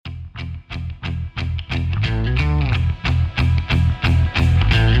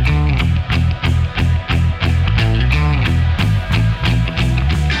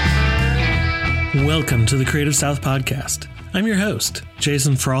Welcome to the Creative South Podcast. I'm your host,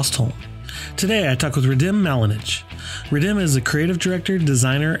 Jason Frostholm. Today I talk with Radim Malinic. Radim is a creative director,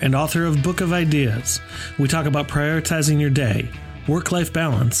 designer, and author of Book of Ideas. We talk about prioritizing your day, work-life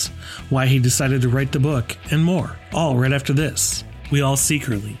balance, why he decided to write the book, and more, all right after this. We all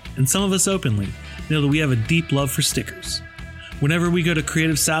secretly, and some of us openly, know that we have a deep love for stickers. Whenever we go to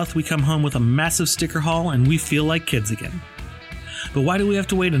Creative South, we come home with a massive sticker haul and we feel like kids again. But why do we have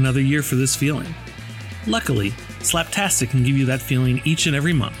to wait another year for this feeling? Luckily, Slaptastic can give you that feeling each and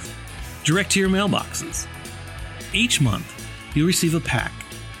every month, direct to your mailboxes. Each month, you'll receive a pack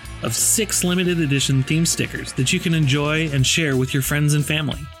of 6 limited edition themed stickers that you can enjoy and share with your friends and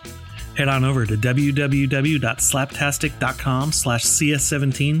family. Head on over to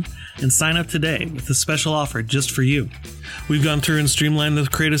www.slaptastic.com/CS17 and sign up today with a special offer just for you. We've gone through and streamlined the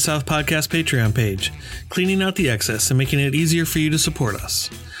Creative South Podcast Patreon page, cleaning out the excess and making it easier for you to support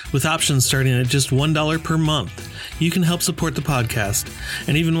us. With options starting at just $1 per month, you can help support the podcast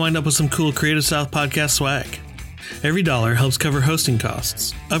and even wind up with some cool Creative South Podcast swag. Every dollar helps cover hosting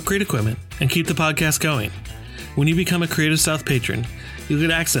costs, upgrade equipment, and keep the podcast going. When you become a Creative South patron, you'll get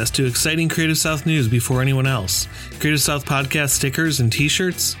access to exciting Creative South news before anyone else, Creative South Podcast stickers and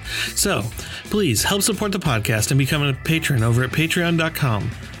t-shirts. So, please help support the podcast and become a patron over at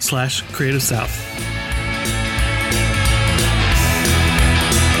patreon.com/Creative South.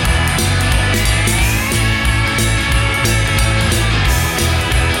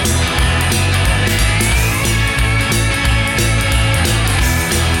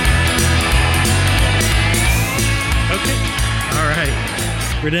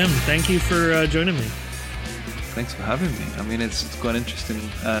 Radim, thank you for joining me. Thanks for having me. I mean, it's quite an interesting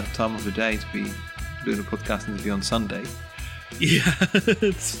time of the day to be doing a podcast interview on Sunday. Yeah,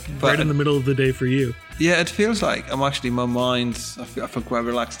 it's right in the middle of the day for you. Yeah, it feels like I'm actually, my mind, I feel quite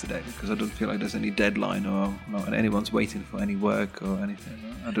relaxed today because I don't feel like there's any deadline or anyone's waiting for any work or anything.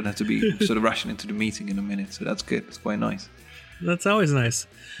 I don't have to be sort of rushing into the meeting in a minute, so that's good. It's quite nice. That's always nice.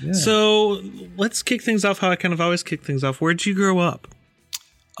 Yeah. So let's kick things off how I kind of always kick things off. Where'd you grow up?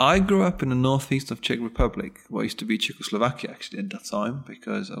 I grew up in the northeast of Czech Republic, what used to be Czechoslovakia actually at that time,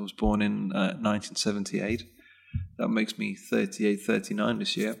 because I was born in 1978. That makes me 38, 39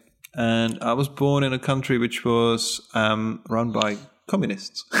 this year. And I was born in a country which was run by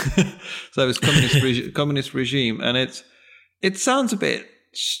communists. So it was communist regime. And it sounds a bit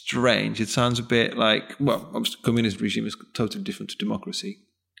strange. It sounds a bit like, well, obviously communist regime is totally different to democracy.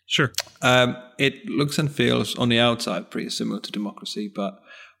 Sure. It looks and feels on the outside pretty similar to democracy, but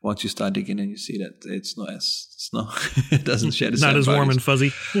once you start digging in, you see that it doesn't share the same not as values. Warm and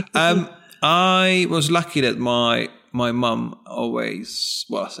fuzzy. I was lucky that my mum always,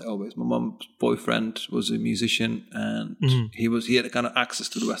 well, I say always, my mum's boyfriend was a musician and he had kind of access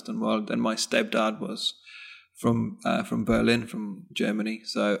to the Western world, and my stepdad was from Berlin, from Germany.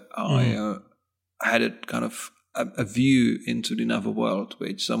 So I had a kind of a view into the other world,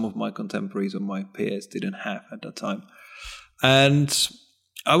 which some of my contemporaries or my peers didn't have at that time. And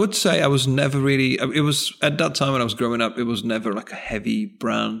I would say I was never really, it was at that time when I was growing up, it was never like a heavy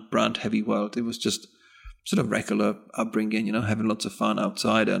brand heavy world. It was just sort of regular upbringing, having lots of fun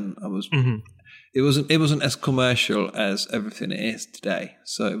outside. And I was, it wasn't as commercial as everything is today.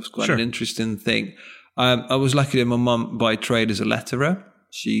 So it was quite an interesting thing. I was lucky that my mum by trade is a letterer.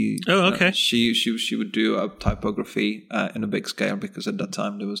 She would do a typography in a big scale because at that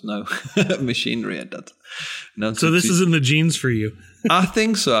time there was no machinery at that. So this is in the genes for you. I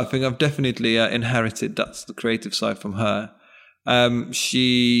think so. I think I've definitely inherited that's the creative side from her.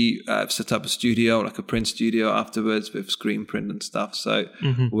 She set up a studio, like a print studio afterwards with screen print and stuff. So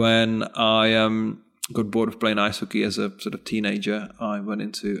when I got bored of playing ice hockey as a sort of teenager, I went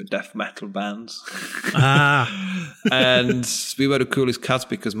into death metal bands. And we were the coolest cats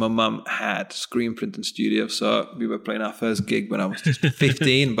because my mum had screen print in studio. So we were playing our first gig when I was just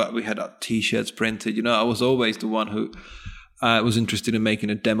 15, but we had our t-shirts printed. I was always the one who was interested in making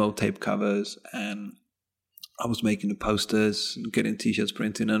the demo tape covers, and I was making the posters and getting t-shirts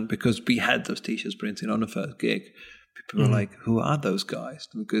printed. And because we had those t-shirts printed on the first gig, people were like, who are those guys?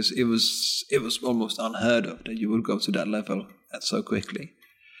 Because it was almost unheard of that you would go to that level so quickly.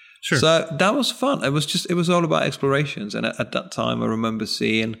 Sure. So that was fun. It was all about explorations. And at that time, I remember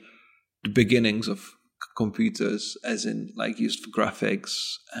seeing the beginnings of computers, as in like used for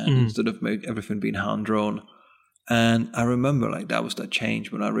graphics and instead of everything being hand drawn. And I remember like that was that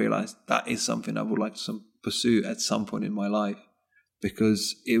change when I realized that is something I would like to pursue at some point in my life.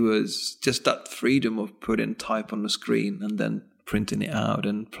 Because it was just that freedom of putting type on the screen and then printing it out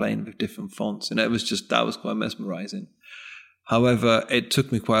and playing with different fonts. And that was quite mesmerizing. However, it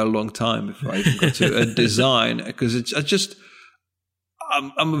took me quite a long time before I even got to a design, because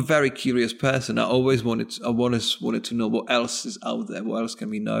I'm a very curious person. I always wanted to know what else is out there, what else can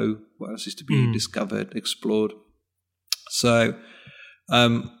we know, what else is to be discovered, explored. So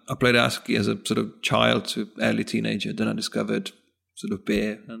I played ice hockey as a sort of child to early teenager. Then I discovered sort of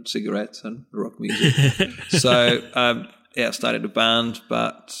beer and cigarettes and rock music. So I started a band,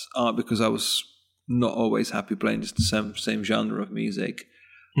 but because I was not always happy playing just the same genre of music,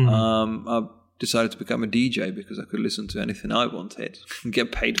 I decided to become a DJ because I could listen to anything I wanted and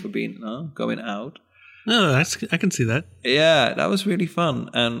get paid for being going out. No, I can see that. Yeah, that was really fun,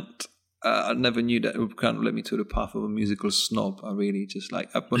 and I never knew that it would kind of lead me to the path of a musical snob. I really just like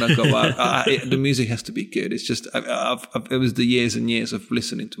when I go out, the music has to be good. It's just it was the years and years of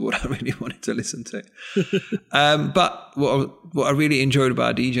listening to what I really wanted to listen to. But what I really enjoyed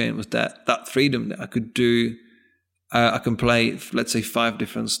about DJing was that freedom that I could do. I can play, let's say, 5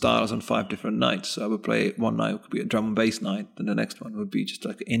 different styles on 5 different nights. So I would play one night, it could be a drum and bass night, and the next one would be just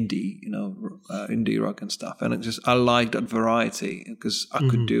like indie, indie rock and stuff. And I liked that variety because I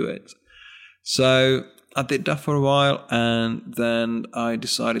could do it. So I did that for a while, and then I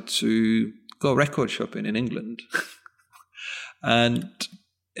decided to go record shopping in England. And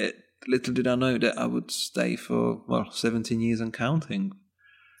little did I know that I would stay for 17 years and counting.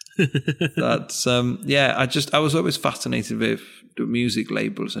 That's I was always fascinated with the music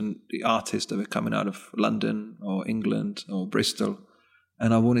labels and the artists that were coming out of London or England or Bristol,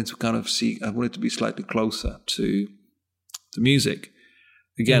 and I wanted to be slightly closer to the music.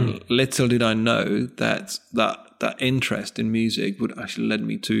 Again, little did I know that interest in music would actually lead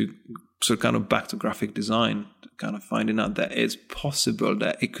me to sort of kind of back to graphic design, kind of finding out that it's possible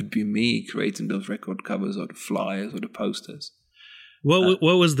that it could be me creating those record covers or the flyers or the posters. What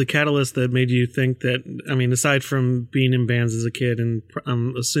was the catalyst that made you think that, I mean, aside from being in bands as a kid and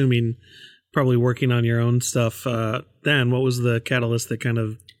I'm assuming probably working on your own stuff then, what was the catalyst that kind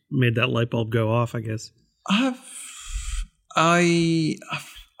of made that light bulb go off, I guess? I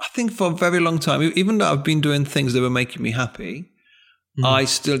think for a very long time, even though I've been doing things that were making me happy, I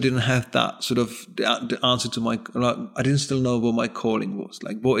still didn't have that sort of the answer to I didn't still know what my calling was.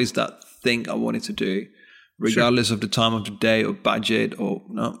 Like, what is that thing I wanted to do? Regardless of the time of the day or budget or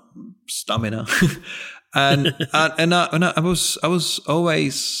stamina, and I was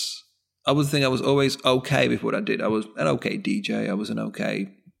always okay with what I did. I was an okay DJ. I was an okay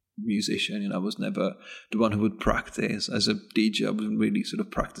musician. I was never the one who would practice as a DJ. I wouldn't really sort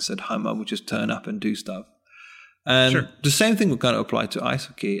of practice at home. I would just turn up and do stuff. And the same thing would kind of apply to ice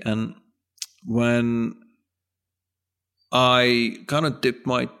hockey. And when I kind of dipped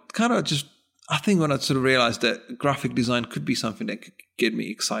I think when I sort of realized that graphic design could be something that could get me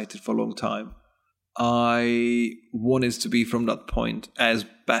excited for a long time, I wanted to be from that point as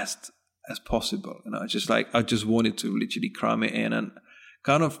best as possible. I just wanted to literally cram it in and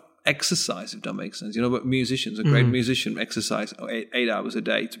kind of exercise, if that makes sense. But musicians, a great musician, exercise 8 hours a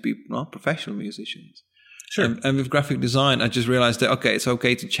day to be professional musicians. Sure. And with graphic design, I just realized that, okay, it's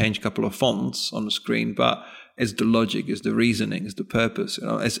okay to change a couple of fonts on the screen, but it's the logic, it's the reasoning, it's the purpose.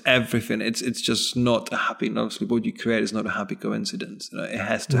 It's everything. It's just not a happy. Obviously, what you create is not a happy coincidence. It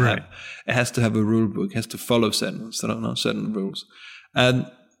has to have a rule book. It has to follow certain rules.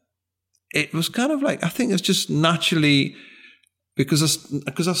 And it was kind of like, I think it's just naturally because I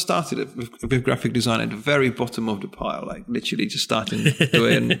started with graphic design at the very bottom of the pile, like literally just starting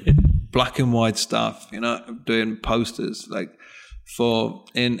doing black and white stuff. Doing posters like. For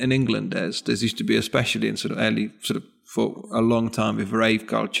in England, there's used to be, especially in sort of early for a long time with rave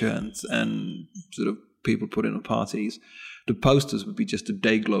culture and sort of people putting on parties, the posters would be just a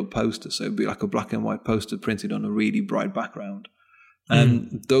day glow poster, so it'd be like a black and white poster printed on a really bright background,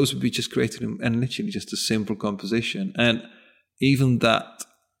 and those would be just created and literally just a simple composition. And even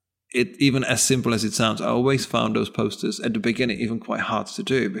as simple as it sounds, I always found those posters at the beginning even quite hard to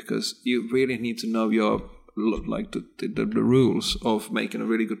do because you really need to know the rules of making a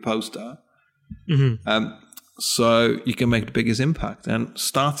really good poster, so you can make the biggest impact. And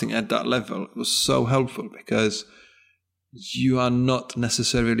starting at that level was so helpful because you are not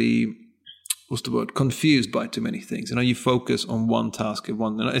necessarily confused by too many things. You focus on one task at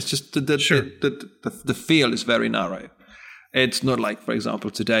one. It's just the field is very narrow. It's not like, for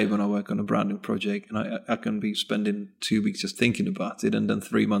example, today when I work on a branding project and I can be spending 2 weeks just thinking about it and then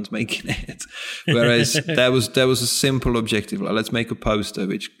 3 months making it. Whereas there was a simple objective, like let's make a poster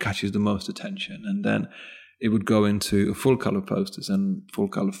which catches the most attention. And then it would go into full color posters and full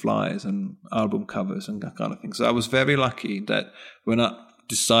color flyers and album covers and that kind of thing. So I was very lucky that when I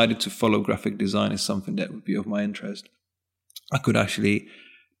decided to follow graphic design as something that would be of my interest, I could actually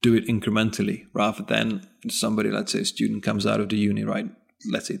do it incrementally rather than somebody, let's say a student comes out of the uni, right?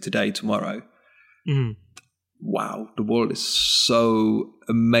 Let's say today, tomorrow. Mm-hmm. Wow, the world is so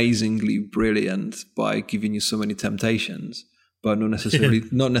amazingly brilliant by giving you so many temptations, but not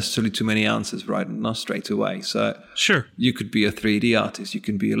necessarily too many answers, right? Not straight away. So sure, you could be a 3D artist, you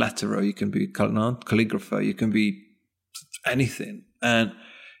can be a letterer, you can be a calligrapher, you can be anything. And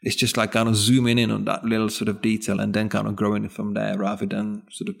it's just like kind of zooming in on that little sort of detail and then kind of growing it from there rather than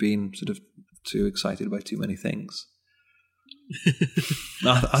sort of being sort of too excited by too many things.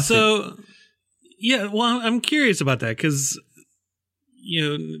 Yeah, well, I'm curious about that because,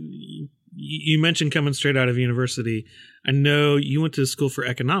 you mentioned coming straight out of university. I know you went to school for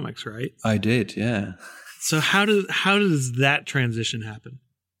economics, right? I did, yeah. So how does that transition happen?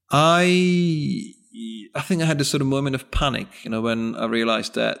 I think I had this sort of moment of panic, when I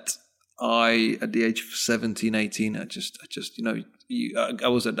realized that at the age of 17, 18, I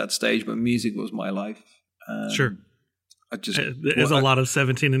was at that stage where music was my life. Sure. As a lot of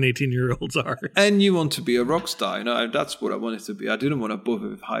 17 and 18-year-olds are. And you want to be a rock star. That's what I wanted to be. I didn't want to bother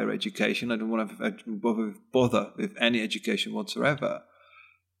with higher education. I didn't want to bother with any education whatsoever.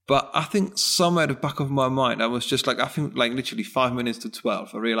 But I think somewhere at the back of my mind, I was just like, I think like literally 5 minutes to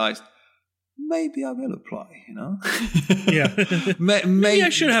 12, I realized, maybe I will apply, Yeah. Maybe I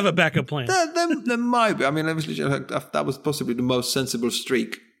should have a backup plan. There might be. I mean, that was possibly the most sensible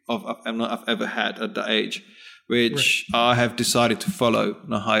streak I've ever had at that age, which I have decided to follow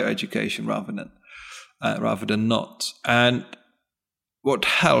in a higher education rather than not. And what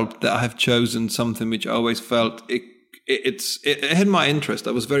helped that I have chosen something which I always felt it had my interest.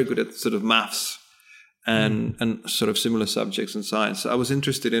 I was very good at sort of maths and sort of similar subjects in science. So I was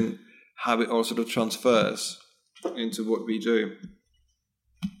interested in how it all sort of transfers into what we do.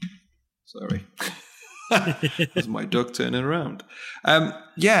 Sorry. That's my dog turning around.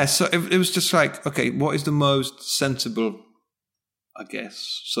 So it was just like, okay, what is the most sensible, I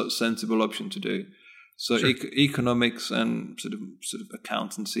guess, sensible option to do? So sure. Economics and sort of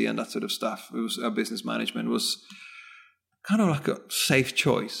accountancy and that sort of stuff. It was business management was kind of like a safe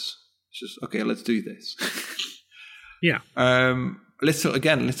choice. It's just, okay, let's do this. Yeah. Little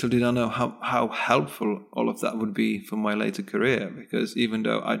did I know how helpful all of that would be for my later career, because even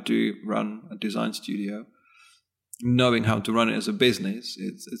though I do run a design studio, knowing how to run it as a business,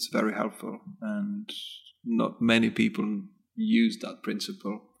 it's very helpful. And not many people use that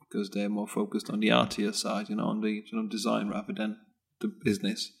principle because they're more focused on the artier side, on the design rather than the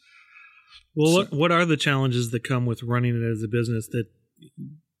business. Well, what are the challenges that come with running it as a business that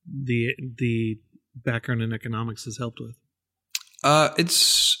the background in economics has helped with?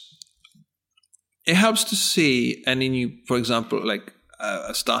 It helps to see any new, for example, like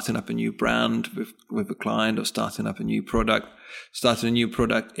starting up a new brand with a client or starting up a new product.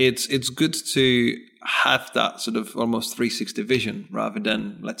 It's good to have that sort of almost 360 vision rather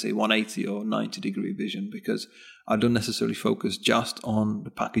than, let's say, 180 or 90 degree vision, because I don't necessarily focus just on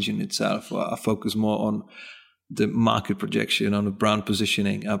the packaging itself. I focus more on the market projection, on the brand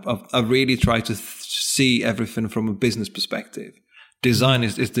positioning. I really try to see everything from a business perspective. Design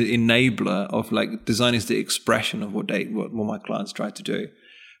is the enabler of, like, design is the expression of what my clients try to do.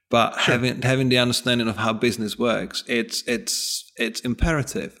 But sure. having the understanding of how business works, it's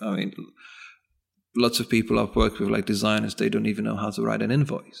imperative. I mean, lots of people I've worked with, like designers, they don't even know how to write an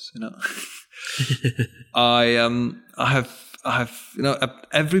invoice. I have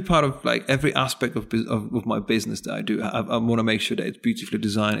every part of, like, every aspect of my business that I do. I want to make sure that it's beautifully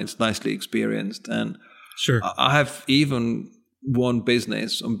designed, it's nicely experienced, and sure. I have even one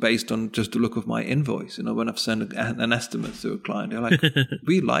business based on just the look of my invoice. When I've sent an estimate to a client, they're like,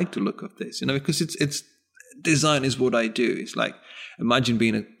 we like the look of this, because it's design is what I do. It's like, imagine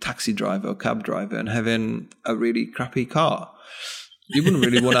being a taxi driver or cab driver and having a really crappy car. You wouldn't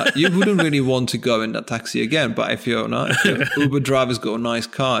really want to go in that taxi again. But if your Uber driver's got a nice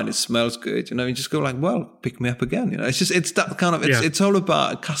car and it smells good, you just go like, well, pick me up again. It's that kind of, it's all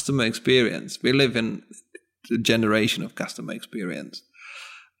about a customer experience. We live in the generation of customer experience,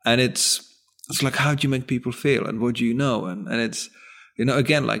 and it's like, how do you make people feel, and what do you know? And it's,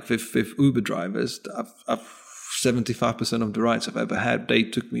 again, like with Uber drivers, I've 75% of the rides I've ever had, they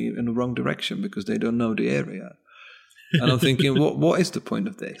took me in the wrong direction because they don't know the area. And I'm thinking, what is the point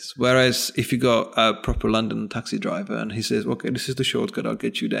of this? Whereas if you got a proper London taxi driver and he says, okay, this is the shortcut, I'll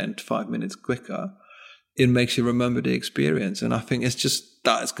get you there in 5 minutes quicker, it makes you remember the experience. And I think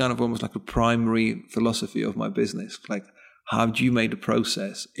that's kind of almost like a primary philosophy of my business. Like, how do you make the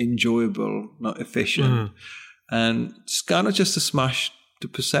process enjoyable, not efficient? And it's kind of just to smash the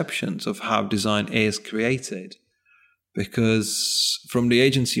perceptions of how design is created. because from the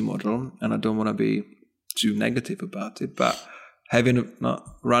agency model, and I don't want to be too negative about it, but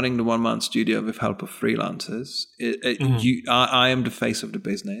running the one-man studio with help of freelancers, I am the face of the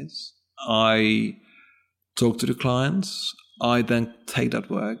business. I talk to the clients. I then take that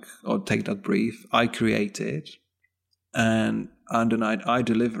work or take that brief. I create it, and then I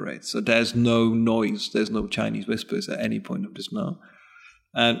deliver it. So there's no noise. There's no Chinese whispers at any point of this now.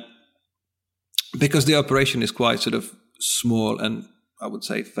 And because the operation is quite sort of small and I would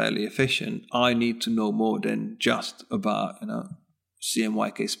say fairly efficient, I need to know more than just about,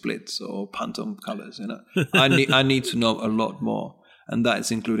 CMYK splits or Pantone colors. I need to know a lot more, and that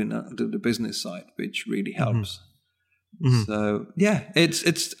is including the business side, which really helps. Mm-hmm. So yeah,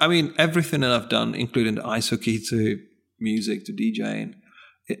 it's. I mean, everything that I've done, including the ice hockey to music to DJing,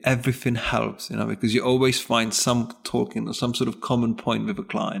 everything helps. Because you always find some talking or some sort of common point with a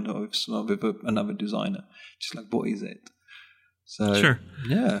client or with another designer. Just like, what is it? So sure,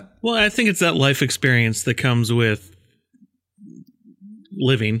 yeah. Well, I think it's that life experience that comes with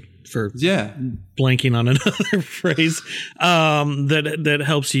living, for blanking on another phrase, that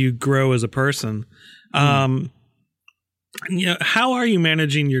helps you grow as a person. How are you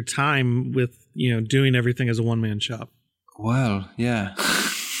managing your time with doing everything as a one-man shop? Well, yeah.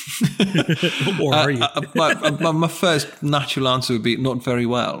 Or are you? My first natural answer would be not very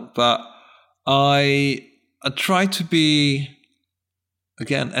well, but I try to be,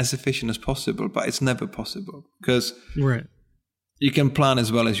 again, as efficient as possible, but it's never possible because you can plan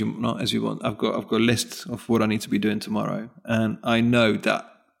as well as you want. I've got a list of what I need to be doing tomorrow, and I know that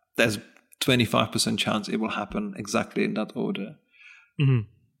there's 25% chance it will happen exactly in that order. Mm-hmm.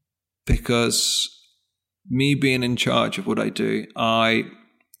 Because me being in charge of what I do, I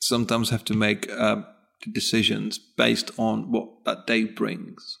sometimes have to make decisions based on what that day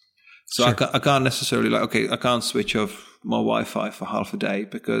brings. So sure. I can't necessarily I can't switch off my Wi-Fi for half a day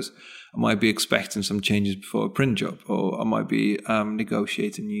because I might be expecting some changes before a print job, or I might be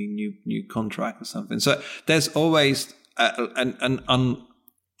negotiating new contract or something. So there's always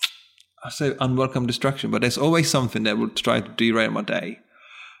I say unwelcome distraction, but there's always something that will try to derail my day.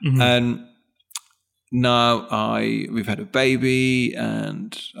 Mm-hmm. And now we've had a baby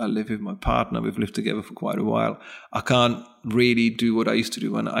and I live with my partner. We've lived together for quite a while. I can't really do what I used to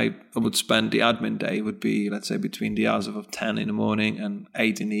do when I would spend the admin day would be, let's say, between the hours of 10 in the morning and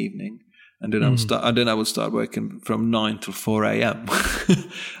 8 in the evening. And then I would start working from 9 till 4 a.m.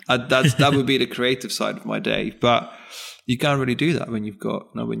 That would be the creative side of my day. But you can't really do that when you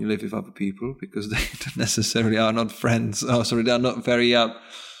live with other people, because they necessarily are not friends. Oh, sorry, they're not very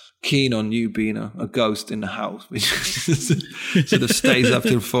keen on you being a ghost in the house, which sort of stays up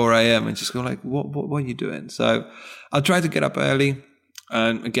till 4 a.m. and just go like, what are you doing? So I'll try to get up early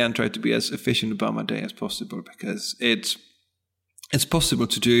and again try to be as efficient about my day as possible, because it's possible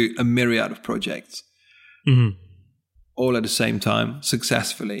to do a myriad of projects all at the same time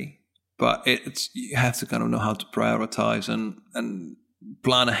successfully. But you have to kind of know how to prioritize and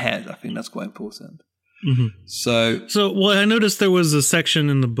plan ahead. I think that's quite important. Mm-hmm. So, well, I noticed there was a section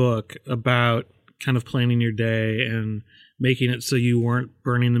in the book about kind of planning your day and making it so you weren't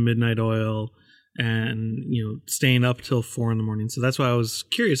burning the midnight oil and, staying up till 4 a.m. So that's why I was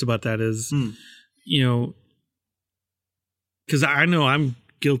curious about that is, because I know I'm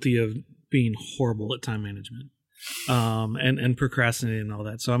guilty of being horrible at time management. And procrastinating and all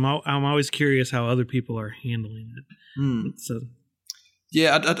that. So I'm always curious how other people are handling it. So,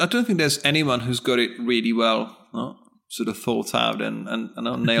 yeah, I don't think there's anyone who's got it really well, sort of thought out and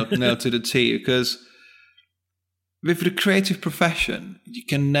nailed to the T. Because with the creative profession, you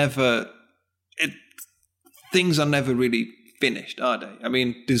can never. Things are never really finished, are they? I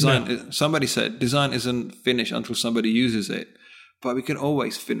mean, design. No. Somebody said design isn't finished until somebody uses it, but we can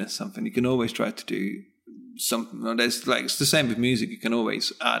always finish something. You can always try to do something. It's the same with music. You can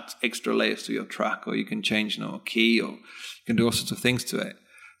always add extra layers to your track, or you can change a key, or you can do all sorts of things to it.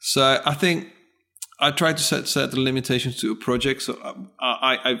 So I think I try to set the limitations to a project. So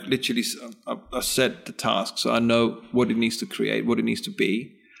I literally set the task, so I know what it needs to create, what it needs to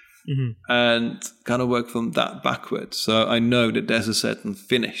be, and kind of work from that backwards. So I know that there's a certain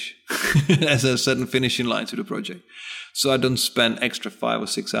finish, there's a certain finishing line to the project. So I don't spend extra 5 or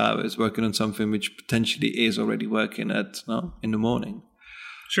 6 hours working on something which potentially is already working in the morning.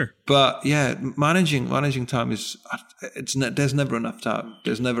 Sure. But yeah, managing time there's never enough time.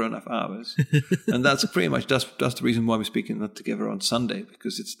 There's never enough hours. And that's pretty much, that's the reason why we're speaking together on Sunday,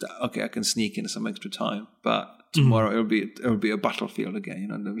 because it's, okay, I can sneak in some extra time, but tomorrow it'll be a battlefield again.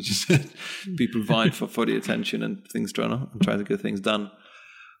 We just people vying for the attention and things trying to get things done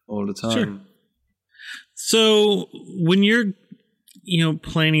all the time. Sure. So when you're,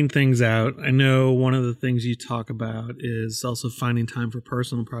 planning things out, I know one of the things you talk about is also finding time for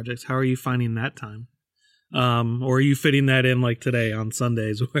personal projects. How are you finding that time? Or are you fitting that in like today on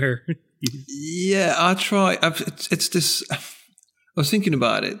Sundays where? Yeah, I try. It's this. I was thinking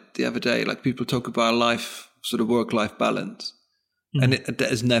about it the other day. Like people talk about life, sort of work-life balance, and that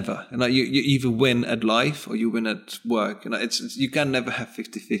is never. You either win at life or you win at work. You can never have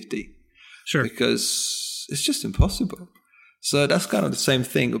 50-50. Sure. Because it's just impossible. So that's kind of the same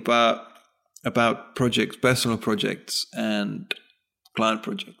thing about projects, personal projects, and client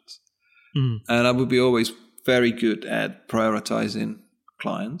projects. And I would be always very good at prioritizing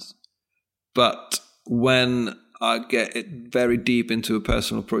clients. But when I get it very deep into a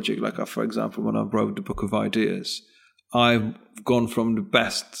personal project, like for example, when I wrote the Book of Ideas, I've gone from the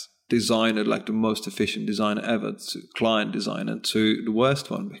best designer, like the most efficient designer ever, to client designer, to the worst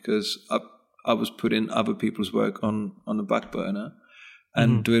one, because I was putting other people's work on the back burner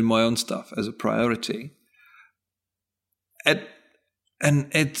and doing my own stuff as a priority. And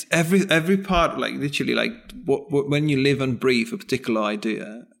it's every part, like literally, like when you live and breathe a particular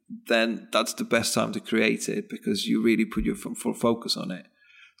idea, then that's the best time to create it because you really put your full focus on it.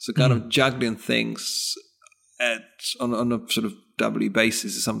 So kind of juggling things on a sort of doubly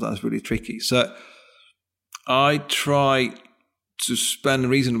basis is sometimes really tricky. So I try to spend a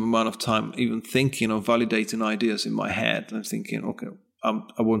reasonable amount of time even thinking or validating ideas in my head. I'm thinking, okay,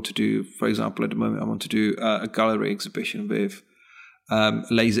 I want to do, for example, at the moment, I want to do a gallery exhibition with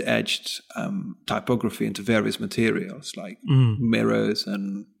laser-edged typography into various materials like mirrors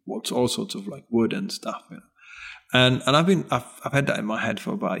and all sorts of like wood and stuff. And I've had that in my head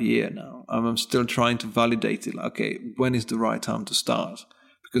for about a year now. I'm still trying to validate it. Like, okay, when is the right time to start?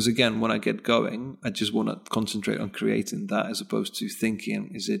 Because again, when I get going, I just want to concentrate on creating that as opposed to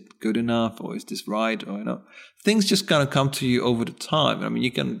thinking, is it good enough or is this right? Or, things just kind of come to you over the time. I mean,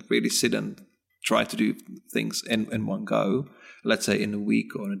 you can really sit and try to do things in one go, let's say in a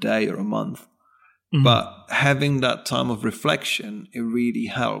week or in a day or a month. But having that time of reflection, it really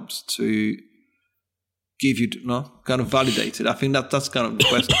helps to give you, kind of validate it. I think that's kind of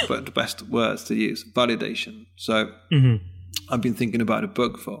the best words to use, validation. So I've been thinking about a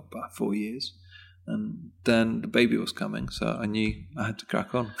book for about 4 years, and then the baby was coming, so I knew I had to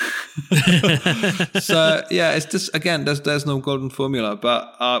crack on. So yeah, it's just, again, there's no golden formula,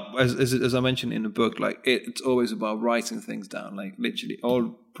 but as I mentioned in the book, like it's always about writing things down. Like literally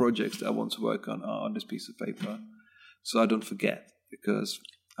all projects that I want to work on are on this piece of paper, so I don't forget, because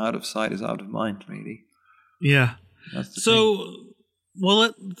out of sight is out of mind, really. Yeah. So,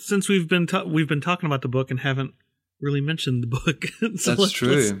 well, since we've been talking about the book and haven't really mentioned the book, so that's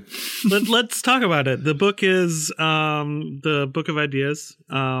true. Let's talk about it. The book is the Book of Ideas.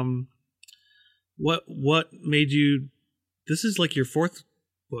 What made you? This is like your fourth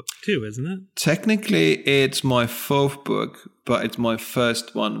book too, isn't it? Technically, it's my fourth book, but it's my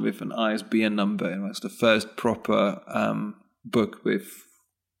first one with an ISBN number. It was the first proper book with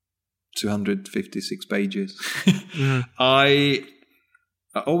 256 pages. I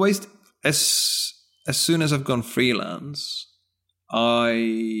always, as soon as I've gone freelance,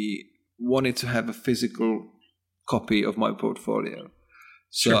 I wanted to have a physical copy of my portfolio.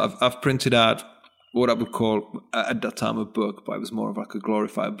 So sure. I've printed out what I would call at that time a book, but it was more of like a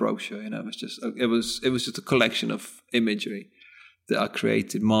glorified brochure. It was just a collection of imagery that I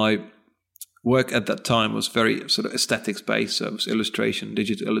created. My work at that time was very sort of aesthetics based, so it was illustration,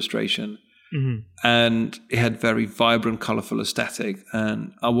 digital illustration, and it had very vibrant, colorful aesthetic.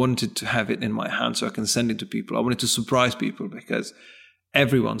 And I wanted to have it in my hand so I can send it to people. I wanted to surprise people because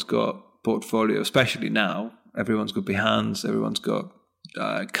everyone's got portfolio, especially now. Everyone's got Behance, everyone's got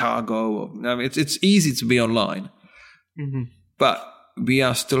Cargo. It's easy to be online, but we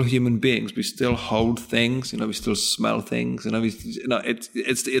are still human beings. We still hold things. We still smell things.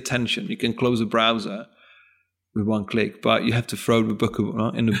 It's the attention. You can close a browser with one click, but you have to throw the book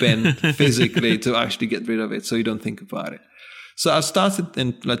in the bin physically to actually get rid of it, so you don't think about it. So I started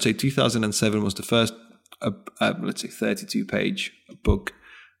in, let's say, 2007 was the first, let's say, 32-page book.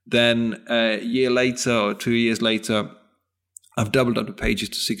 Then a year later or 2 years later, I've doubled up the pages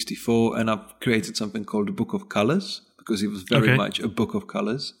to 64, and I've created something called the Book of Colors, because it was very much a book of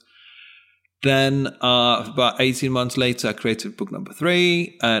colors. Then about 18 months later, I created book number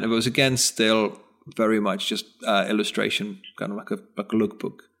 3, and it was again still very much just illustration, kind of like a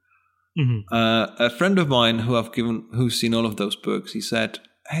lookbook. A friend of mine who's seen all of those books, he said,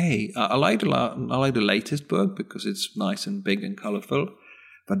 "Hey, I like the latest book because it's nice and big and colorful.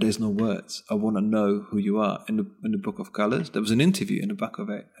 but there's no words. I want to know who you are. In the Book of Colors, there was an interview in the back of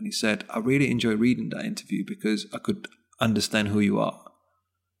it, and he said, I really enjoy reading that interview because I could understand who you are.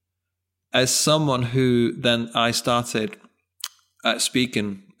 As someone who then I started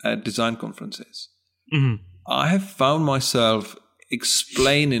speaking at design conferences, I have found myself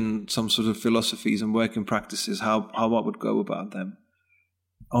explaining some sort of philosophies and working practices, how I would go about them,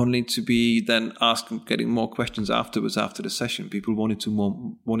 only to be then getting more questions afterwards after the session. People wanted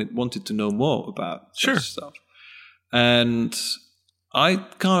to know more about such stuff, and I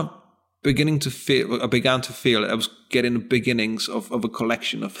began to feel I was getting the beginnings of a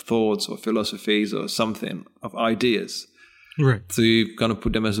collection of thoughts or philosophies or something, of ideas, right, to kind of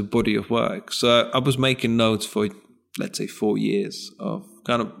put them as a body of work. So I was making notes for, let's say, 4 years of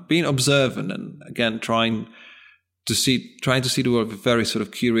kind of being observant and, again, trying to see the world with a very sort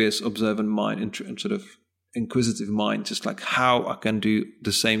of curious, observant mind and sort of inquisitive mind, just like how I can do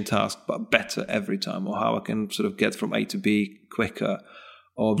the same task but better every time, or how I can sort of get from A to B quicker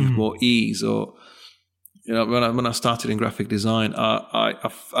or with more ease. Or, you know, when I started in graphic design, I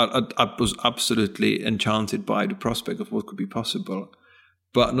was absolutely enchanted by the prospect of what could be possible,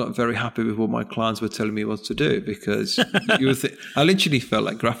 but not very happy with what my clients were telling me what to do, because I literally felt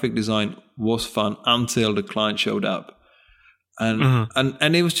like graphic design was fun until the client showed up. And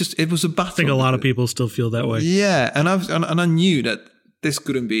it was a battle. I think a lot of people still feel that way. Yeah, and I knew that this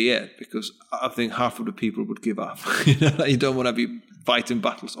couldn't be it, because I think half of the people would give up. You don't want to be fighting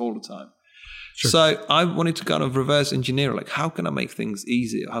battles all the time. Sure. So I wanted to kind of reverse engineer, like, how can I make things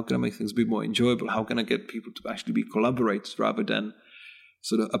easier? How can I make things be more enjoyable? How can I get people to actually be collaborators rather than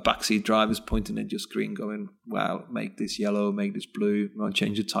sort of a backseat driver's pointing at your screen going, well, make this yellow, make this blue,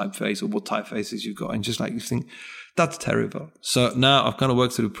 change the typeface or what typefaces you've got. And just like you think, that's terrible. So now I've kind of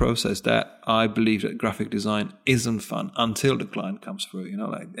worked through the process that I believe that graphic design isn't fun until the client comes through. You know,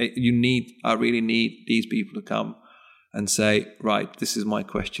 like I really need these people to come and say, right, this is my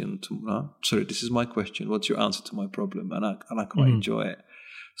question. This is my question. What's your answer to my problem? And I quite enjoy it.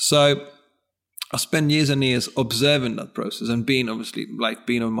 So I spent years and years observing that process, and being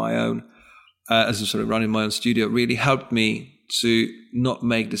on my own, as a sort of running my own studio, really helped me to not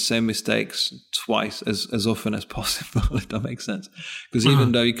make the same mistakes twice as often as possible, if that makes sense. Because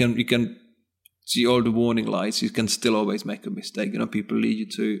even though you can see all the warning lights, you can still always make a mistake. You know, people lead you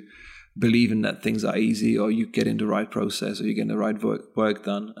to believing that things are easy, or you get in the right process, or you get the right work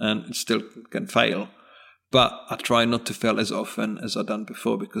done, and it still can fail. But I try not to fail as often as I've done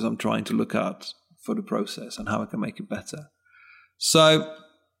before, because I'm trying to look out for the process and how I can make it better. So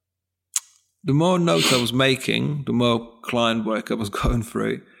the more notes I was making, the more client work I was going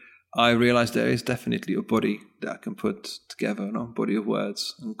through, I realized there is definitely a body that I can put together, a body of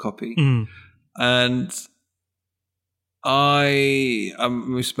words and copy. And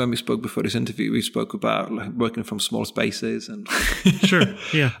when we spoke before this interview, we spoke about like working from small spaces, and sure,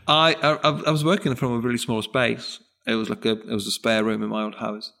 yeah. I was working from a really small space. It was a spare room in my old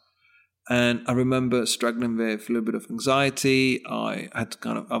house, and I remember struggling with a little bit of anxiety. I had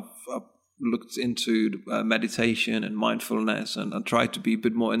to I've looked into meditation and mindfulness, and I tried to be a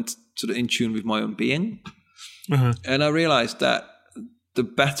bit more in tune with my own being. And I realized that the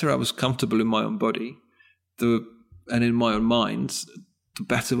better I was comfortable in my own body, and in my own mind, the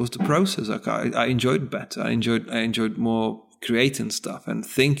better was the process. Like I enjoyed it better. I enjoyed more creating stuff and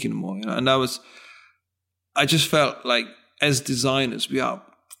thinking more. You know? And I just felt like as designers, we are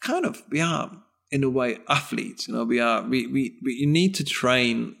in a way athletes. You know, we need to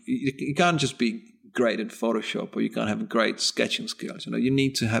train. You can't just be great at Photoshop, or you can't have great sketching skills. You know, you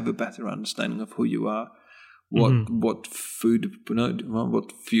need to have a better understanding of who you are. What food,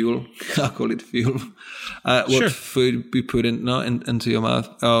 what fuel, I call it fuel, what food we put into your mouth,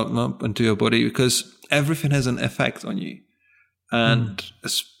 into your body, because everything has an effect on you. And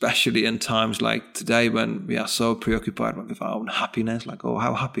especially in times like today, when we are so preoccupied with our own happiness, like, oh,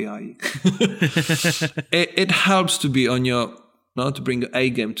 how happy are you? it helps to be on your, to bring your A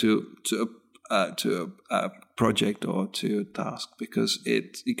game to a project or to a task, because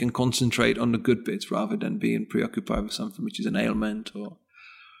you can concentrate on the good bits rather than being preoccupied with something which is an ailment or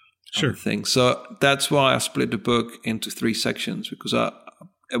other thing. So that's why I split the book into 3 sections, because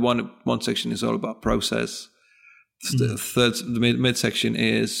one section is all about process. The mid-section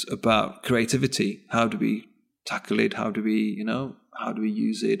is about creativity. How do we tackle it? How do we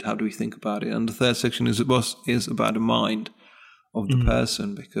use it? How do we think about it? And the third section is about the mind of the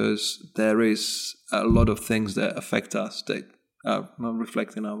person, because there is a lot of things that affect us that are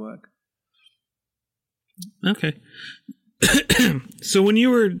reflecting our work. Okay. So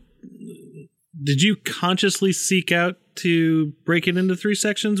did you consciously seek out to break it into 3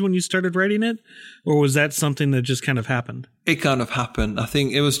 sections when you started writing it? Or was that something that just kind of happened? It kind of happened. I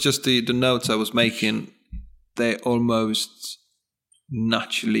think it was just the notes I was making, they almost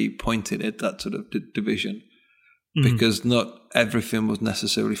naturally pointed at that sort of division. Because not everything was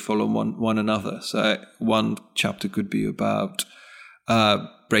necessarily follow one another. So one chapter could be about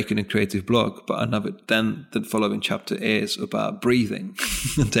breaking a creative block, but another then the following chapter is about breathing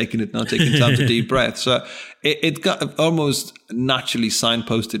and taking time to deep breath. So it got almost naturally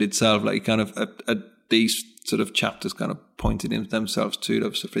signposted itself, like kind of these sort of chapters kind of pointed in themselves to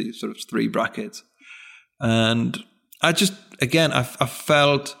those sort of 3 brackets. And I just I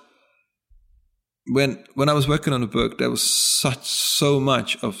felt. When I was working on the book, there was so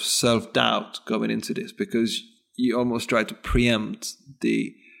much of self-doubt going into this, because you almost try to preempt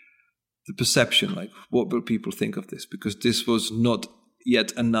the perception, like what will people think of this? Because this was not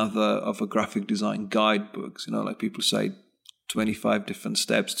yet another of a graphic design guidebooks, like people say 25 different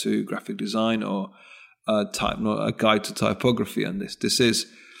steps to graphic design, or a guide to typography. And this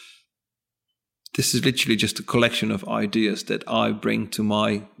is literally just a collection of ideas that I bring to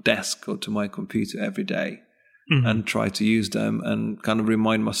my desk or to my computer every day, and try to use them and kind of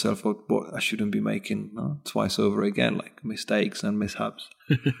remind myself of what I shouldn't be making twice over again, like mistakes and mishaps.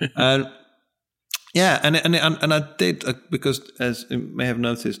 And I did, because as you may have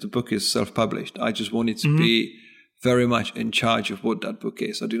noticed, the book is self-published. I just wanted to be very much in charge of what that book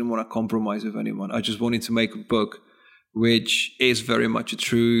is. I didn't want to compromise with anyone. I just wanted to make a book which is very much a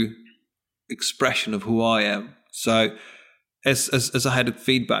true expression of who I am. So as I had a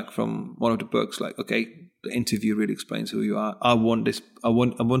feedback from one of the books, like, okay, the interview really explains who you are. I wanted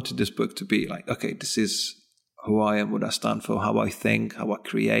this book to be like, okay, this is who I am, what I stand for, how I think, how I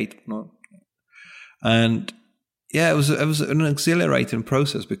create. And it was an exhilarating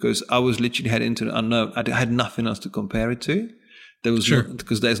process, because I was literally heading into the unknown. I had nothing else to compare it to. There was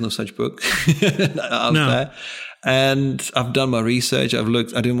because there's no such book out there. And I've done my research. I've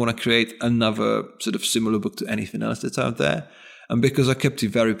looked. I didn't want to create another sort of similar book to anything else that's out there. And because I kept it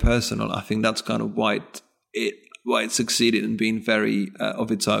very personal, I think that's kind of why it succeeded in being very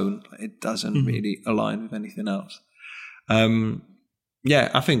of its own. It doesn't really align with anything else.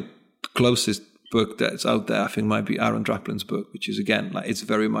 I think the closest book that's out there, I think, might be Aaron Draplin's book, which is, again, like, it's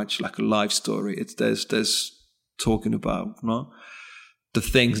very much like a life story. There's talking about the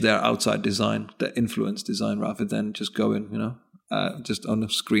things that are outside design, that influence design, rather than just going, just on the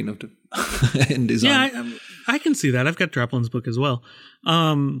screen of the in design. Yeah, I can see that. I've got Draplin's book as well.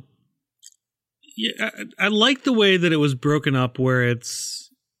 I like the way that it was broken up, where it's,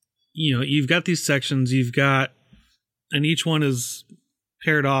 you've got these sections, and each one is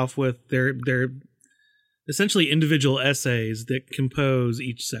paired off with their essentially individual essays that compose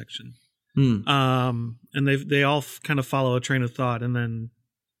each section. And they all kind of follow a train of thought, and then,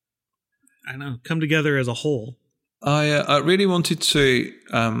 I don't know, come together as a whole. I really wanted to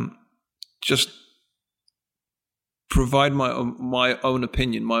just provide my own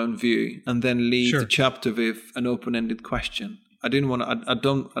opinion, my own view, and then leave the chapter with an open-ended question. I didn't want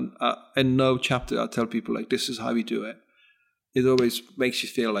to. In no chapter I tell people, like, this is how we do it. It always makes you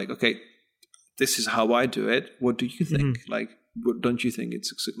feel like, okay, this is how I do it. What do you think? Like, don't you think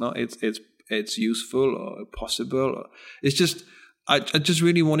it's useful or possible? Or, it's just, I just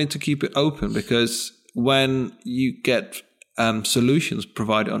really wanted to keep it open, because when you get solutions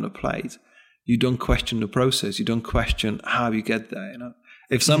provided on a plate, you don't question the process. You don't question how you get there.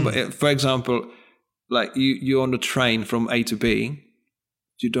 If somebody, for example, like you're on the train from A to B,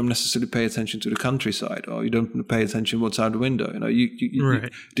 you don't necessarily pay attention to the countryside, or you don't pay attention what's out the window.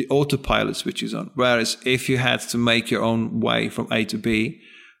 The autopilot switches on. Whereas if you had to make your own way from A to B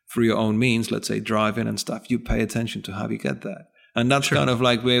through your own means, let's say driving and stuff, you pay attention to how you get there. And that's kind of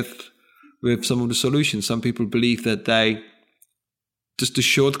like with some of the solutions. Some people believe that just the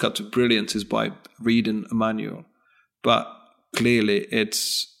shortcut to brilliance is by reading a manual, but clearly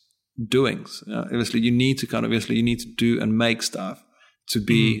it's doings. Obviously, you need to do and make stuff to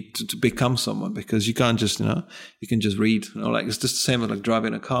be to become someone, because you can't just you can just read. Like, it's just the same as like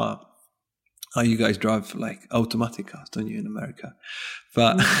driving a car. Oh, you guys drive like automatic cars, don't you, in America?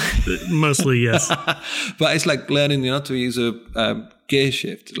 But mostly, yes. But it's like learning to use a gear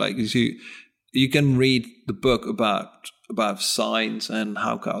shift. Like, you can read the book about science and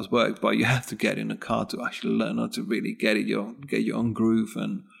how cars work, but you have to get in a car to actually learn how to really get your own groove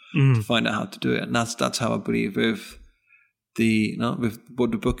and to find out how to do it. And that's how I believe with with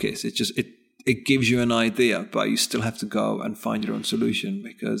what the book is. It's just it gives you an idea, but you still have to go and find your own solution,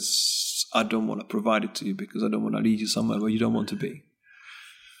 because I don't want to provide it to you, because I don't want to lead you somewhere where you don't want to be.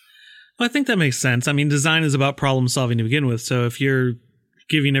 Well, I think that makes sense. I mean, design is about problem solving to begin with. So if you're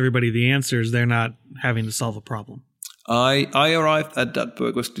giving everybody the answers, they're not having to solve a problem. I arrived at that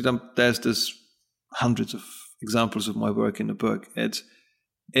book. There's hundreds of examples of my work in the book.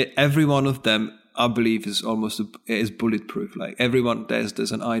 Every one of them, I believe, is is bulletproof. Like everyone,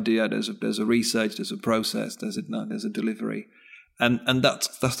 there's an idea, there's a research, there's a process, there's a delivery, and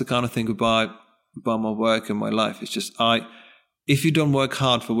that's the kind of thing about my work and my life. It's just if you don't work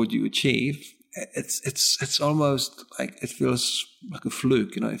hard for what you achieve, it's almost like it feels like a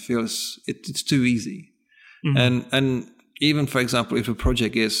fluke. You know, it's too easy. Mm-hmm. And even, for example, if a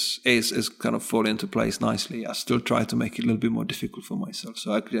project is kind of falling into place nicely, I still try to make it a little bit more difficult for myself,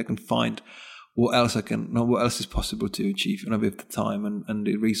 so I can find what else is possible to achieve, with the time and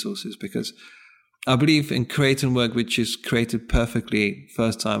the resources. Because I believe in creating work which is created perfectly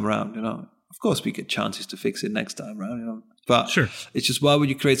first time around. Of course, we get chances to fix it next time around. But sure. It's just, why would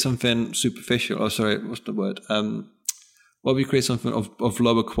you create something superficial? Oh, sorry, what's the word? Why would you create something of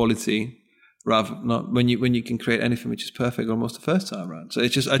lower quality? Rather not when you can create anything which is perfect almost the first time around. So I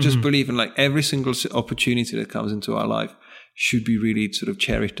just believe in, like, every single opportunity that comes into our life should be really sort of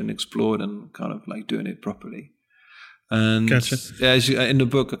cherished and explored, and kind of like doing it properly. And gotcha. In the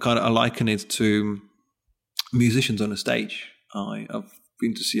book, I liken it to musicians on a stage. I've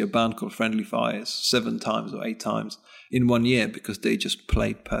been to see a band called Friendly Fires 7 times or 8 times in 1 year, because they just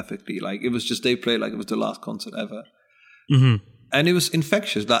played perfectly. Like, they played like it was the last concert ever. Mm-hmm. And it was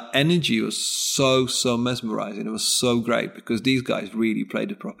infectious. That energy was so mesmerizing. It was so great, because these guys really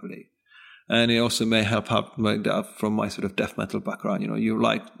played it properly. And it also may help out from my sort of death metal background.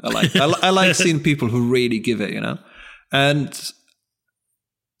 I like seeing people who really give it. And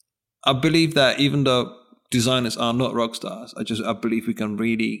I believe that even though designers are not rock stars, I believe we can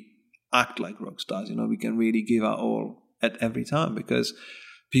really act like rock stars. We can really give our all at every time, because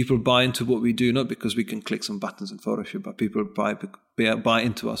people buy into what we do, not because we can click some buttons in Photoshop, but people buy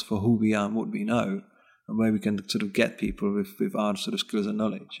into us for who we are and what we know, and where we can sort of get people with our sort of skills and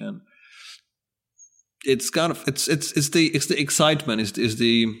knowledge. And it's kind of it's the excitement, is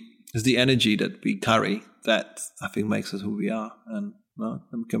the energy that we carry, that I think makes us who we are, and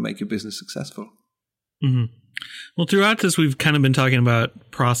can make your business successful. Mm-hmm. Well, throughout this, we've kind of been talking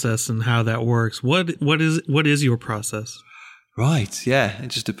about process and how that works. What is your process? Right, yeah. It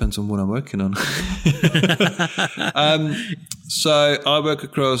just depends on what I'm working on. So I work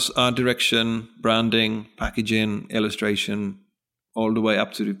across art direction, branding, packaging, illustration, all the way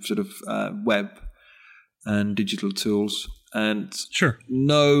up to the sort of web and digital tools. And sure,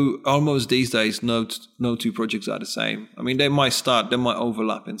 almost these days, no 2 projects are the same. I mean, they might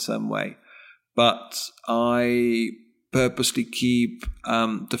overlap in some way, but I purposely keep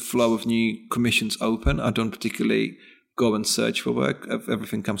the flow of new commissions open. I don't particularly go and search for work.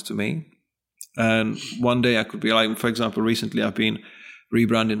 Everything comes to me. And one day I could be like, for example, recently I've been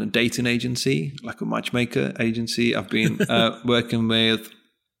rebranding a dating agency, like a matchmaker agency. I've been working with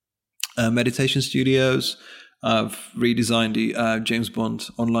meditation studios. I've redesigned the James Bond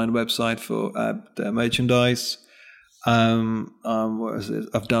online website for their merchandise. What is it?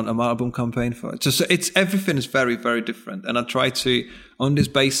 I've done an album campaign for it. So everything is very, very different. And I try to, on this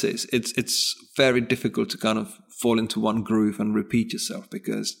basis, it's very difficult to kind of fall into one groove and repeat yourself,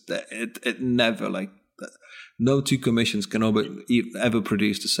 because it never, like, no 2 commissions can ever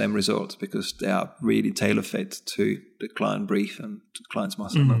produce the same results, because they are really tailor-fit to the client brief and to clients'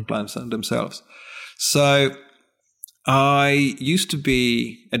 master and clients themselves. So I used to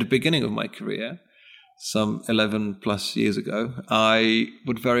be, at the beginning of my career, some 11 plus years ago, I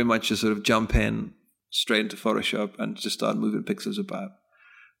would very much just sort of jump in straight into Photoshop and just start moving pixels about.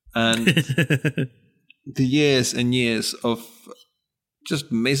 And the years and years of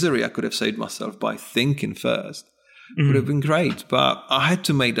just misery I could have saved myself by thinking first would have been great. But I had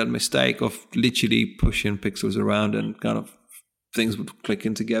to make that mistake of literally pushing pixels around, and kind of things would click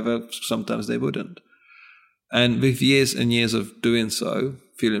in together. Sometimes they wouldn't. And with years and years of doing so,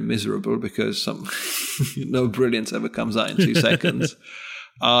 feeling miserable because no brilliance ever comes out in 2 seconds,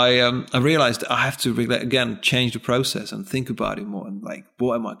 I realized that I have to again change the process and think about it more, and like,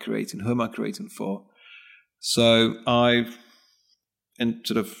 what am I creating? Who am I creating for? So I've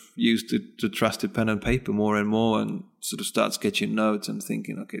sort of used the trusted pen and paper more and more, and sort of start sketching notes and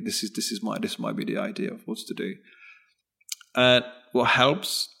thinking, okay, this might be the idea of what's to do. What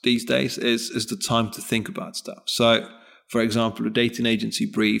helps these days is the time to think about stuff. So, for example, a dating agency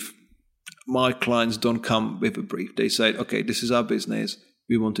brief, my clients don't come with a brief. They say, okay, this is our business.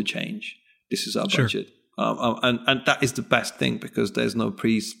 We want to change. This is our budget. And that is the best thing, because there's no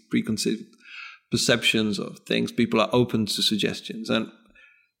preconceived perceptions of things. People are open to suggestions. And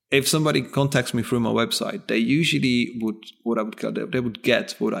if somebody contacts me through my website, they usually they would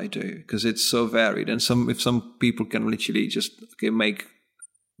get what I do, because it's so varied. And if some people can literally just make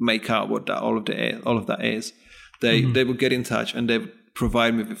out what all of that is, they will get in touch, and they would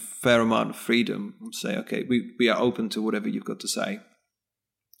provide me with a fair amount of freedom and say, okay, we are open to whatever you've got to say.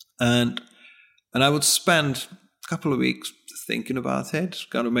 And I would spend a couple of weeks thinking about it,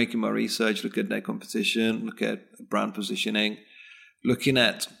 kind of making my research, look at their competition, look at brand positioning, looking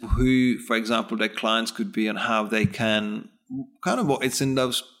at who, for example, their clients could be, and how they can, kind of what it's in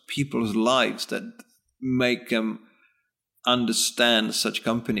those people's lives that make them understand such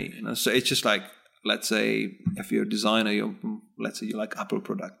company. So it's just like, let's say if you're a designer, let's say you like Apple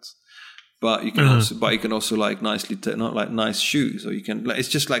products, but you can also like nice shoes, or you can. It's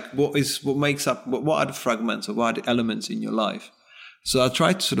just like what makes up. What are the fragments, or what are the elements in your life? So I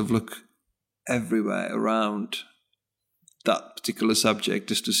try to sort of look everywhere around that particular subject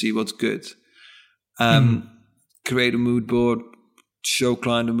just to see what's good. Create a mood board, show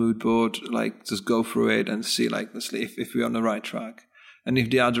client a mood board, like just go through it and see like if we're on the right track, and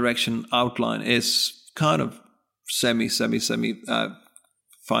if the art direction outline is kind of semi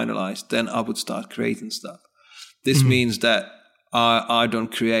finalized, then I would start creating stuff. This means that I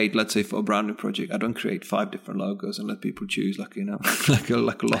don't create, let's say for a branding project, I don't create 5 different logos and let people choose like a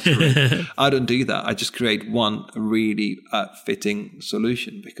lottery. I don't do that. I just create one really fitting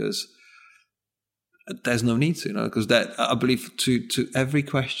solution, because there's no need to, because that, I believe to every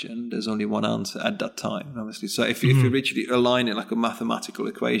question there's only one answer at that time, obviously. So if you literally align it like a mathematical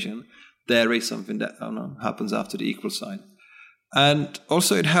equation, there is something that happens after the equal sign. And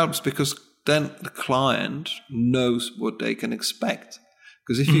also it helps because then the client knows what they can expect.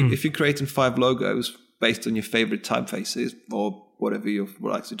 Because if you're creating 5 logos based on your favorite typefaces or whatever you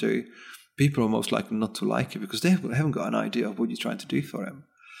like to do, people are most likely not to like it, because they haven't got an idea of what you're trying to do for them.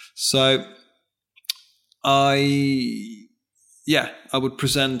 So I would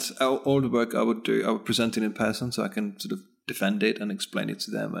present all the work I would do. I would present it in person so I can sort of defend it and explain it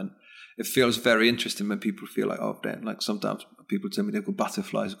to them. And it feels very interesting when people feel like, like sometimes people tell me they've got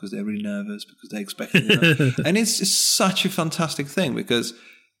butterflies because they're really nervous because they expect it. And it's such a fantastic thing, because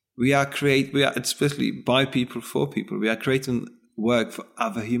it's basically by people for people. We are creating work for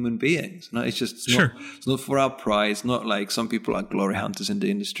other human beings. It's not for our pride. It's not like some people are glory hunters in the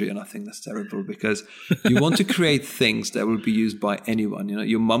industry, and I think that's terrible, because you want to create things that will be used by anyone.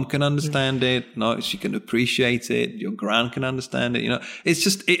 Your mum can understand it. She can appreciate it. Your gran can understand it. It's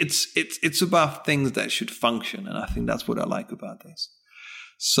just it's about things that should function, and I think that's what I like about this.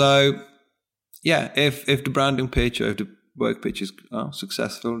 So if the branding pitch or if the work pitch is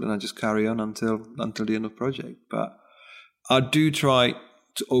successful, then I just carry on until the end of the project. But I do try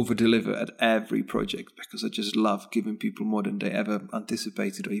to over-deliver at every project, because I just love giving people more than they ever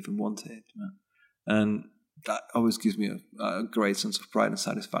anticipated or even wanted. And that always gives me a great sense of pride and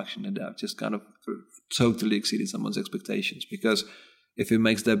satisfaction that I've just kind of totally exceeded someone's expectations, because if it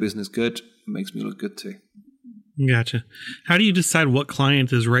makes their business good, it makes me look good too. Gotcha. How do you decide what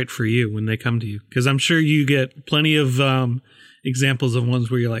client is right for you when they come to you? Because I'm sure you get plenty of examples of ones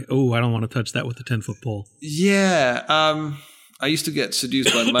where you're like, oh, I don't want to touch that with a 10-foot pole. Yeah. I used to get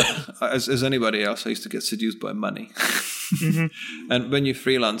seduced by money, as anybody else. I used to get seduced by money. And when you're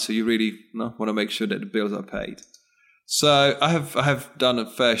freelancer, you really want to make sure that the bills are paid. So I have done a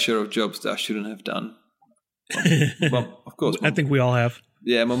fair share of jobs that I shouldn't have done. Well, of course. I think we all have.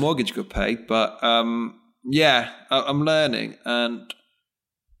 Yeah, my mortgage got paid, but I'm learning, and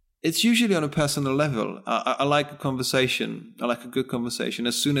it's usually on a personal level. I like a conversation. I like a good conversation.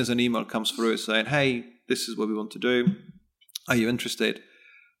 As soon as an email comes through saying, hey, this is what we want to do, are you interested?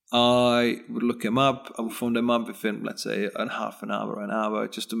 I would look them up. I would phone them up within, let's say, an hour,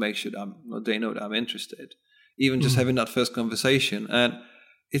 just to make sure that they know that I'm interested. Even just having that first conversation. And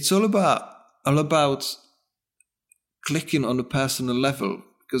it's all about clicking on a personal level,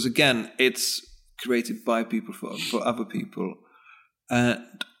 because again, it's created by people for other people. And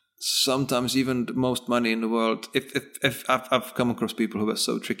sometimes even the most money in the world, if I've come across people who are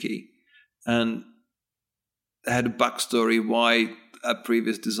so tricky and had a backstory why a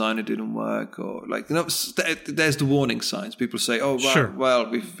previous designer didn't work, or there's the warning signs. People say, well,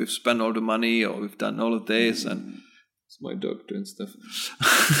 we've spent all the money, or we've done all of this, and it's my dog doing stuff.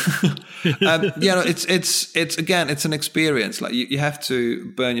 It's an experience. Like you have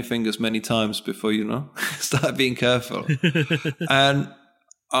to burn your fingers many times before start being careful. And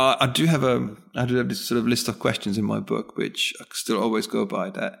I do have this sort of list of questions in my book, which I still always go by.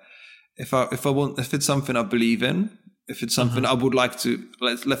 That if it's something I believe in, if it's something I would like to,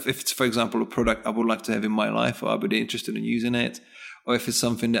 if it's, for example, a product I would like to have in my life, or I'd be interested in using it, or if it's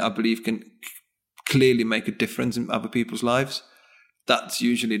something that I believe can clearly make a difference in other people's lives, that's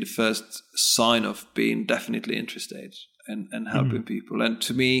usually the first sign of being definitely interested and helping people. And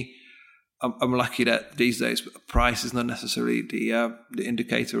to me, I'm lucky that these days price is not necessarily the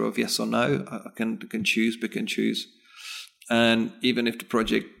indicator of yes or no. I can choose, pick and choose. And even if the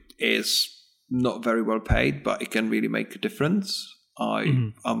project is not very well paid, but it can really make a difference,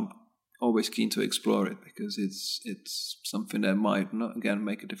 I'm always keen to explore it, because it's something that might not again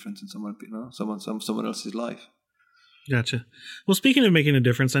make a difference in someone else's life. Gotcha. Well, speaking of making a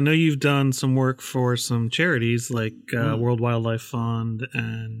difference, I know you've done some work for some charities like World Wildlife Fund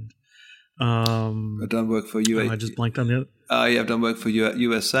and I've done work for USAID. I just blanked on the other. I've done work for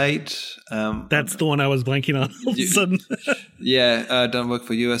USAID. That's the one I was blanking on all of a sudden. Yeah, I've done work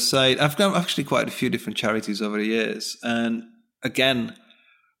for USAID. I've done actually quite a few different charities over the years. And again,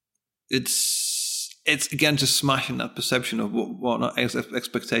 it's again just smashing that perception of what not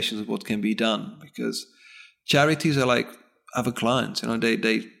expectations of what can be done, because charities are like other clients.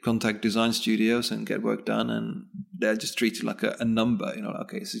 They contact design studios and get work done, and they're just treated like a number.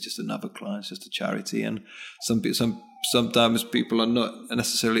 Okay, this is just another client, it's just a charity. And sometimes people are not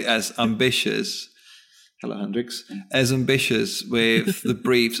necessarily as ambitious. Hello, Hendrix. As ambitious with the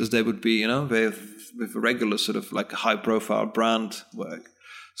briefs as they would be, with a regular sort of like a high-profile brand work.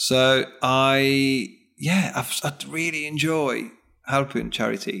 So I really enjoy helping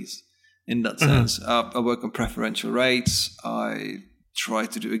charities in that sense. I work on preferential rates. I try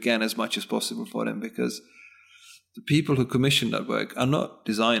to do, again, as much as possible for them, because the people who commission that work are not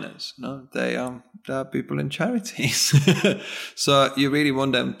designers. No, they are people in charities. So you really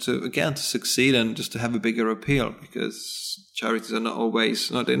want them to succeed and just to have a bigger appeal, because charities are not always,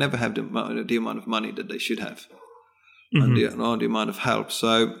 they never have the amount of money that they should have. And the amount of help.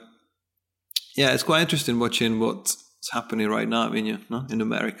 So, yeah, it's quite interesting watching what's happening right now in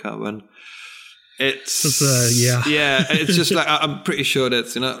America, when it's it's just like, I'm pretty sure that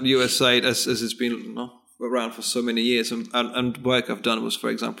USAID, as it's been around for so many years, and work I've done was, for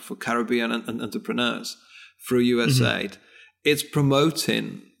example, for Caribbean and entrepreneurs through USAID. It's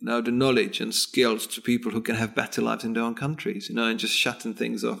promoting the knowledge and skills to people who can have better lives in their own countries, and just shutting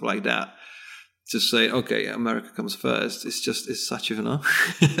things off like that. Just say, okay, America comes first. It's such a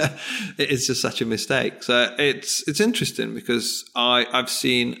it's just such a mistake. So it's interesting, because I've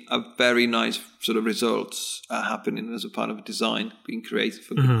seen a very nice sort of results happening as a part of design being created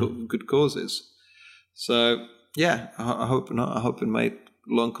for good causes. So yeah, I hope it might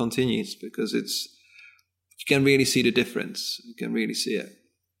long continues, because you can really see the difference. You can really see it.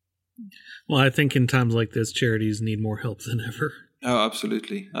 Well, I think in times like this, charities need more help than ever. Oh,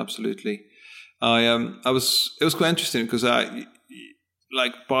 absolutely, absolutely. It was quite interesting, because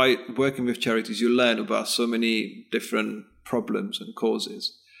by working with charities, you learn about so many different problems and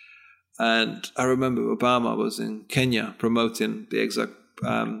causes. And I remember Obama was in Kenya promoting the exact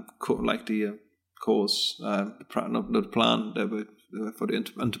cause, the plan for the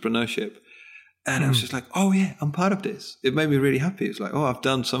entrepreneurship. And I was just like, oh yeah, I'm part of this. It made me really happy. It's like, oh, I've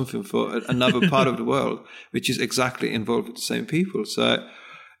done something for another part of the world, which is exactly involved with the same people. So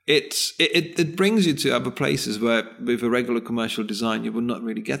it brings you to other places where with a regular commercial design you would not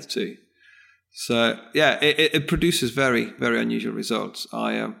really get to. So yeah, it produces very, very unusual results.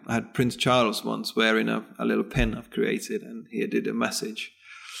 I had Prince Charles once wearing a little pin I've created, and he did a message,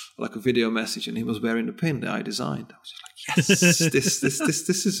 like a video message, and he was wearing the pin that I designed. I was just like, yes, this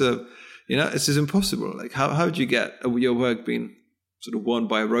is this is impossible. Like how would you get your work being sort of won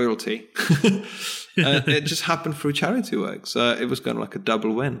by royalty? And it just happened through charity work. So it was kind of like a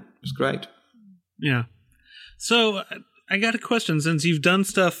double win. It was great. Yeah. So I got a question. Since you've done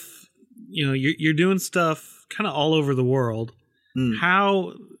stuff, you're doing stuff kind of all over the world.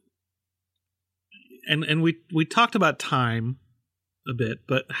 How, and we talked about time a bit,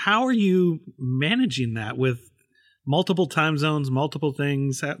 but how are you managing that with multiple time zones, multiple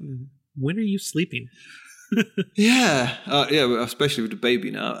things? When are you sleeping? Yeah, especially with the baby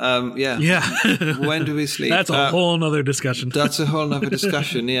now. Yeah. When do we sleep? That's a whole nother discussion. That's a whole nother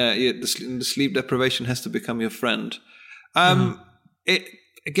discussion. Yeah, the sleep deprivation has to become your friend. Planning,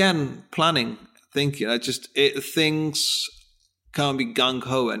 thinking. Things can't be gung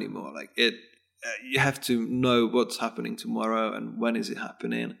ho anymore. Like you have to know what's happening tomorrow and when is it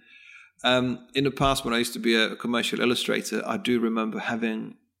happening. In the past, when I used to be a commercial illustrator, I do remember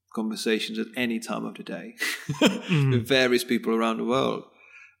having conversations at any time of the day with various people around the world,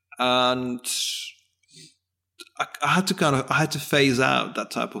 and I had to phase out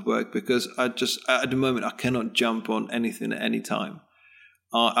that type of work, because at the moment I cannot jump on anything at any time.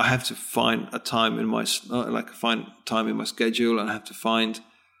 I have to find a time in my schedule, and I have to find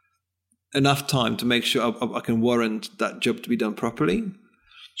enough time to make sure I can warrant that job to be done properly.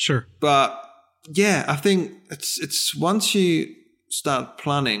 Sure. But yeah, I think it's once you start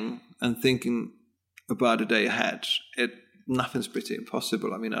planning and thinking about the day ahead, nothing's pretty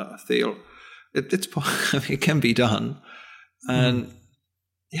impossible. I mean, I feel it can be done, and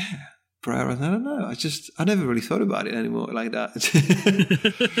I don't know. I never really thought about it anymore like that.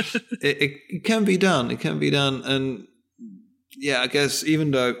 It can be done. It can be done. And yeah, I guess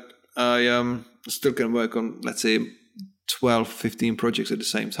even though I still can work on, let's say, 12, 15 projects at the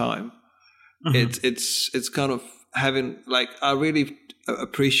same time, it's kind of having, like, I really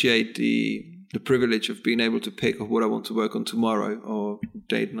appreciate the privilege of being able to pick what I want to work on tomorrow or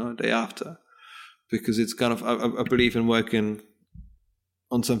day after, because it's kind of, I believe in working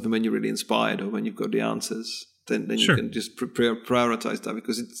on something when you're really inspired or when you've got the answers, then you can just prioritize that,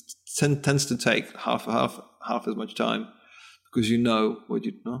 because it tends to take half as much time, because you know what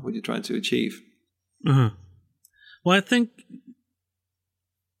you're trying to achieve. Well, I think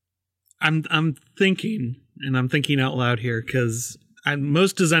I'm thinking out loud here, because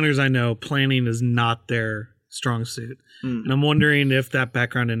most designers I know, planning is not their strong suit, and I'm wondering if that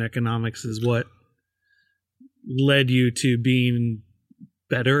background in economics is what led you to being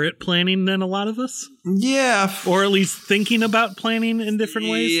better at planning than a lot of us? Yeah. Or at least thinking about planning in different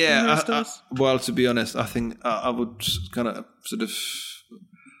ways than the rest of us? Well, to be honest, I think I would kind of sort of,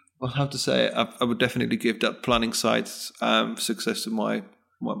 I'll have to say, I would definitely give that planning side success to my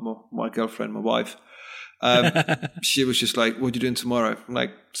girlfriend, my wife. She was just like, "What are you doing tomorrow?" I'm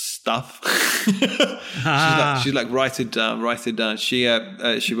like, "Stuff." She's like, write it down. She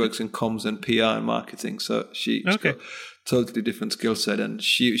works in comms and PR and marketing, so she's got totally different skill set, and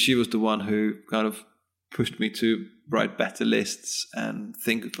she was the one who kind of pushed me to write better lists and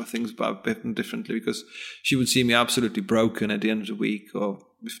think of things about differently, because she would see me absolutely broken at the end of the week, or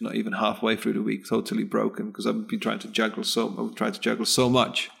if not even halfway through the week, totally broken, because I would try to juggle so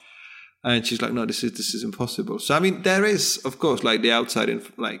much. And she's like, "No, this is impossible." So I mean, there is, of course, like the outside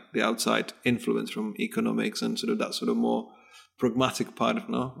influence from economics and sort of that sort of more pragmatic part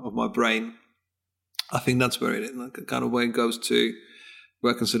of my brain. I think that's where it kind of way it goes to,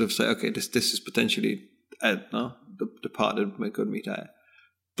 where I can sort of say, okay, this is potentially the part that may got me there.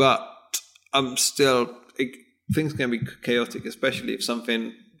 But I'm still, things can be chaotic, especially if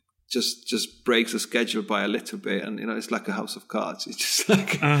something just breaks the schedule by a little bit, and it's like a house of cards. It's just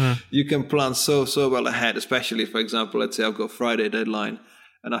like you can plan so well ahead, especially, for example, let's say I've got a Friday deadline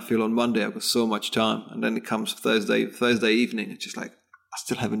and I feel on Monday I've got so much time, and then it comes Thursday evening, it's just like I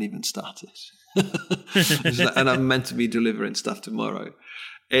still haven't even started. And I'm meant to be delivering stuff tomorrow.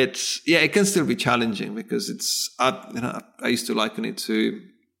 It can still be challenging, because I used to liken it to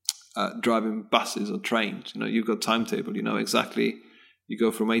driving buses or trains. You've got a timetable, exactly. You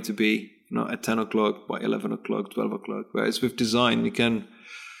go from A to B, at 10 o'clock, by 11 o'clock, 12 o'clock. Whereas with design, you can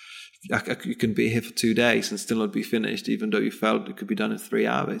be here for 2 days and still not be finished, even though you felt it could be done in 3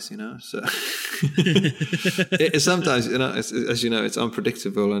 hours. So sometimes, as you know, it's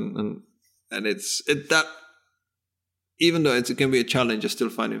unpredictable, and that. Even though it can be a challenge, I still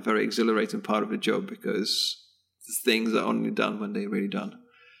find it a very exhilarating part of the job, because things are only done when they're really done.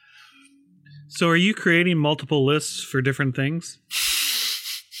 So are you creating multiple lists for different things?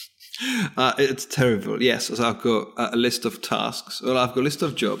 It's terrible. Yes, so I've got a list of tasks. Well, I've got a list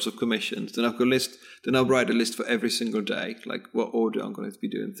of jobs, of commissions. Then I'll write a list for every single day, like what order I'm going to be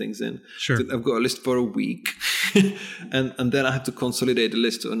doing things in. Sure. Then I've got a list for a week, and then I have to consolidate the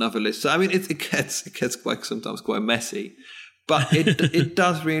list to another list. So I mean, it gets sometimes quite messy, but it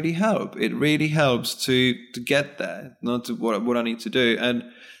does really help. It really helps to get there, not to what I need to do, and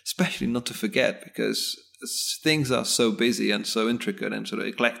especially not to forget, because things are so busy and so intricate and sort of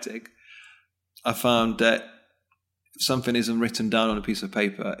eclectic. I found that if something isn't written down on a piece of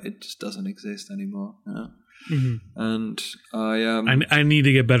paper, it just doesn't exist anymore. And I need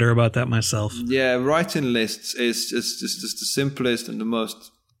to get better about that myself. Yeah, writing lists is just the simplest and the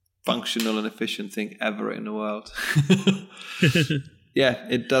most functional and efficient thing ever in the world. Yeah,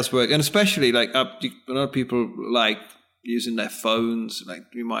 it does work, and especially like a lot of people like using their phones. Like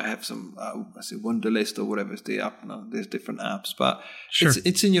you might have some, Wunderlist or whatever is the app. There's different apps, but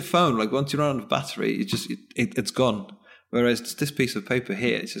it's in your phone. Like once you run out of battery, it's gone. Whereas this piece of paper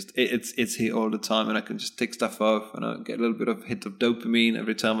here, it's here all the time, and I can just tick stuff off, and I get a little bit of hit of dopamine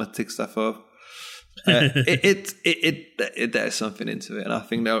every time I tick stuff off. There's something into it, and I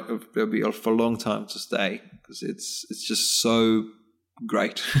think they'll be on for a long time to stay, because it's just so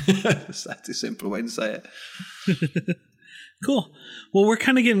great. That's a simple way to say it. Cool. Well, we're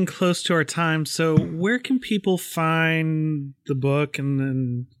kind of getting close to our time. So where can people find the book, and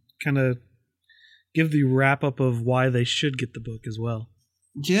then kind of give the wrap up of why they should get the book as well?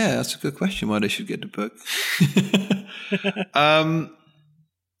 Yeah, that's a good question, why they should get the book.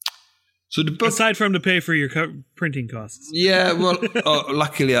 So the book, aside from to pay for your printing costs. Yeah, well,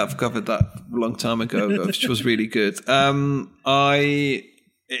 luckily I've covered that a long time ago, which was really good. It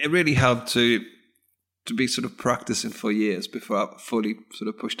really helped to be sort of practicing for years before I fully sort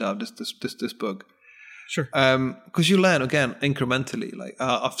of pushed out this book. Sure. Because you learn again incrementally. Like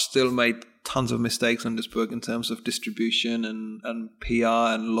I've still made tons of mistakes on this book in terms of distribution and PR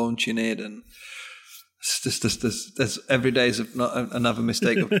and launching it, and there's every day is not another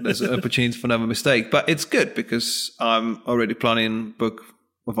mistake. There's an opportunity for another mistake, but it's good because I'm already planning Book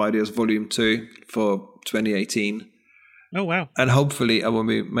of Ideas Volume 2 for 2018. Oh wow! And hopefully I won't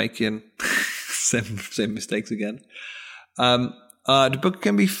be making same mistakes again. The book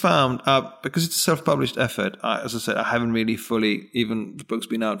can be found because it's a self-published effort. As I said, I haven't really fully, even the book's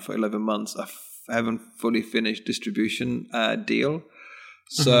been out for 11 months. I haven't fully finished distribution deal.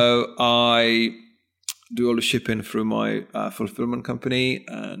 So I do all the shipping through my fulfillment company,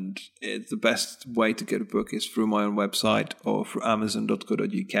 and the best way to get a book is through my own website or through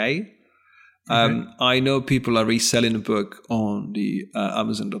amazon.co.uk. I know people are reselling the book on the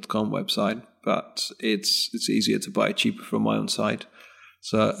amazon.com website, but it's easier to buy it cheaper from my own site.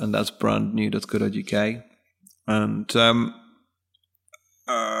 And that's brandnew.co.uk. And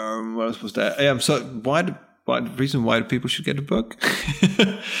what else was there? Yeah, so the reason why people should get a book?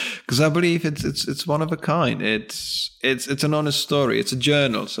 Because I believe it's one of a kind. It's an honest story. It's a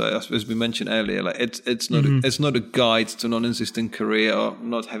journal. So as we mentioned earlier, like it's not a guide to a non-existing career or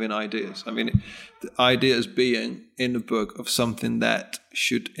not having ideas. I mean, the idea is being in a book of something that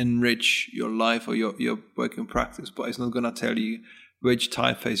should enrich your life or your working practice, but it's not going to tell you which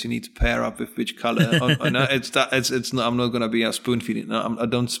typeface you need to pair up with which color. It's not. I'm not going to be a spoon feeding. No, I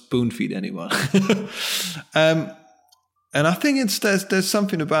don't spoon feed anyone. And I think there's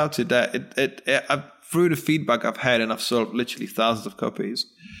something about it that through the feedback I've had, and I've sold literally thousands of copies.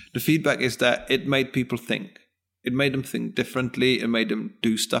 The feedback is that it made people think. It made them think differently. It made them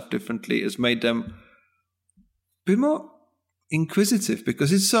do stuff differently. It's made them be more inquisitive,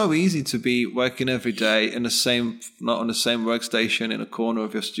 because it's so easy to be working every day not on the same workstation in a corner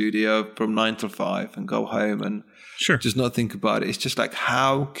of your studio from 9 till 5 and go home and just not think about it. It's just like,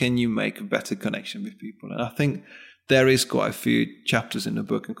 how can you make a better connection with people? And I think there is quite a few chapters in the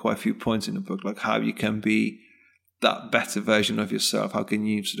book and quite a few points in the book, like how you can be that better version of yourself. How can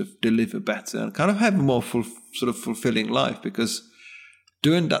you sort of deliver better and kind of have a more fulfilling life? Because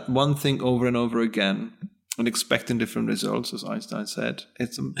doing that one thing over and over again and expecting different results, as Einstein said,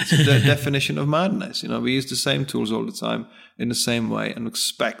 it's the definition of madness. We use the same tools all the time in the same way and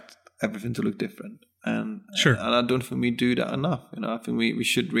expect everything to look different. And I don't think we do that enough. I think we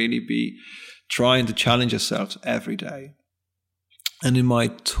should really be trying to challenge ourselves every day. And in my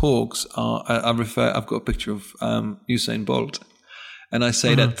talks, I've got a picture of Usain Bolt, and I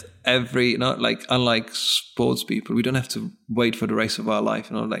say that unlike sports people, we don't have to wait for the race of our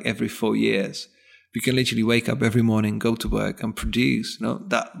life. Like every 4 years. We can literally wake up every morning, go to work and produce,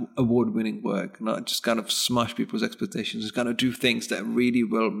 that award-winning work, not just kind of smash people's expectations, just kind of do things that really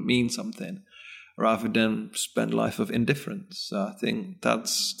will mean something rather than spend life of indifference. So I think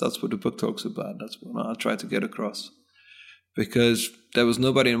that's what the book talks about. That's what I try to get across. Because there was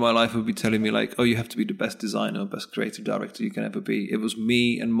nobody in my life who would be telling me like, oh, you have to be the best designer, best creative director you can ever be. It was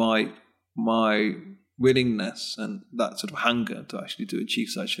me and my willingness and that sort of hunger to actually achieve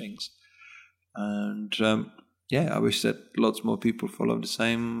such things. And I wish that lots more people follow the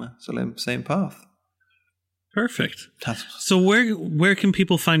same path. Perfect. So where can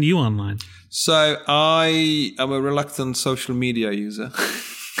people find you online? So I am a reluctant social media user.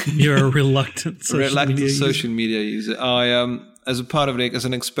 You're a reluctant social media user. I as a part of it, as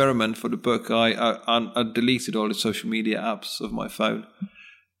an experiment for the book, I deleted all the social media apps of my phone,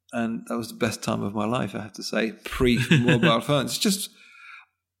 and that was the best time of my life, I have to say. Pre-mobile phones, it's just.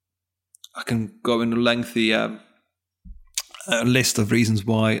 I can go into a lengthy list of reasons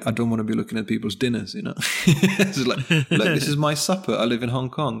why I don't want to be looking at people's dinners, It's like, look, this is my supper. I live in Hong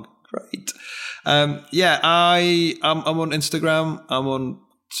Kong. Great. I'm on Instagram. I'm on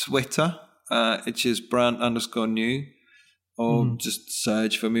Twitter, which is brand_new. Or just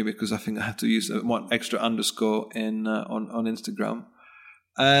search for me, because I think I have to use one extra underscore on Instagram.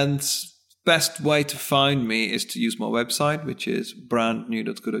 And best way to find me is to use my website, which is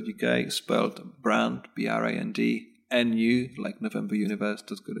brandnew.co.uk, spelled brand, BRAND, NU, like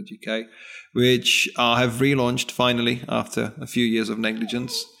novemberuniverse.co.uk, which I have relaunched finally after a few years of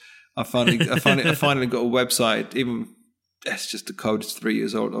negligence. I finally got a website. Even it's just the code is 3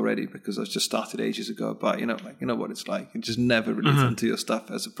 years old already because I just started ages ago. But you know what it's like. You just never really into your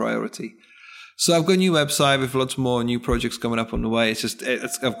stuff as a priority. So I've got a new website with lots more new projects coming up on the way.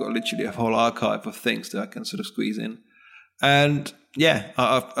 I've got literally a whole archive of things that I can sort of squeeze in. And yeah,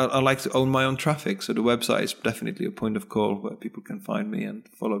 I like to own my own traffic. So the website is definitely a point of call where people can find me and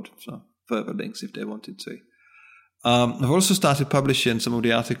follow further links if they wanted to. I've also started publishing some of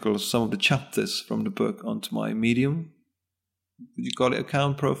the articles, some of the chapters from the book onto my Medium. Would you call it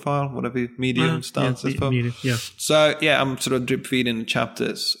account profile? Whatever Medium stands for. Medium, yeah. So yeah, I'm sort of drip feeding the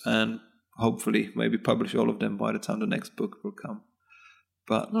chapters and hopefully maybe publish all of them by the time the next book will come.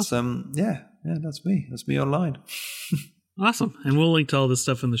 But yeah, that's me. That's me online. Awesome. And we'll link to all this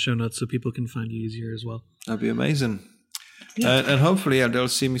stuff in the show notes so people can find you easier as well. That'd be amazing. Yeah. And hopefully they'll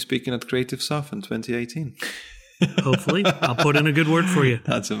see me speaking at Creative South in 2018. Hopefully. I'll put in a good word for you.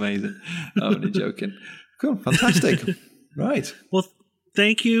 That's amazing. I'm only joking. Cool. Fantastic. Right. Well,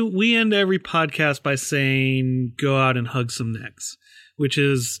 thank you. We end every podcast by saying go out and hug some necks, which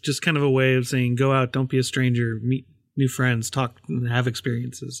is just kind of a way of saying go out, don't be a stranger, meet new friends, talk, and have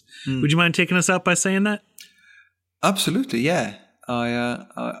experiences. Would you mind taking us out by saying that? Absolutely, yeah. I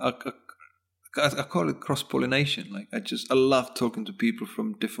call it cross-pollination. Like I love talking to people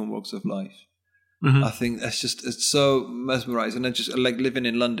from different walks of life. I think it's so mesmerizing. And I just like living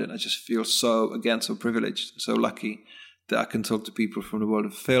in London. I just feel so privileged, so lucky that I can talk to people from the world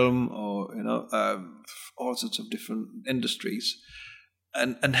of film or all sorts of different industries,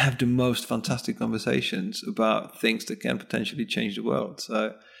 and have the most fantastic conversations about things that can potentially change the world.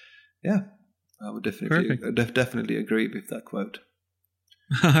 So, yeah, I would definitely agree with that quote.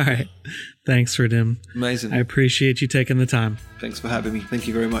 All right, thanks, Radim. Amazing. I appreciate you taking the time. Thanks for having me. Thank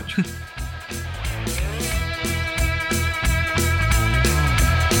you very much.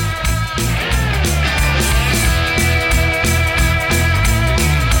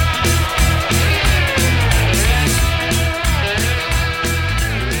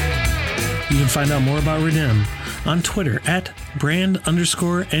 You can find out more about Radim on Twitter at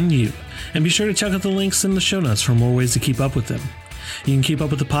 @brand_NU. And be sure to check out the links in the show notes for more ways to keep up with them. You can keep up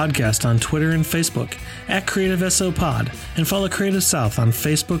with the podcast on Twitter and Facebook at CreativeSOPod, and follow Creative South on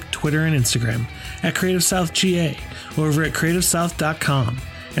Facebook, Twitter, and Instagram at CreativeSouthGA, or over at CreativeSouth.com.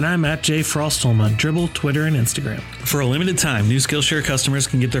 And I'm at Jay Frostholm on Dribbble, Twitter, and Instagram. For a limited time, new Skillshare customers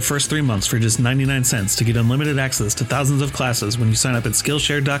can get their first 3 months for just 99 cents to get unlimited access to thousands of classes when you sign up at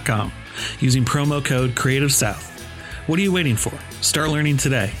Skillshare.com using promo code CreativeSouth. What are you waiting for? Start learning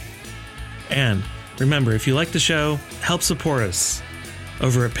today. And remember, if you like the show, help support us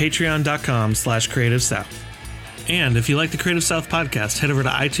over at patreon.com/CreativeSouth. And if you like the Creative South podcast, head over to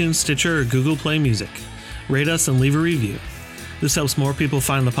iTunes, Stitcher, or Google Play Music. Rate us and leave a review. This helps more people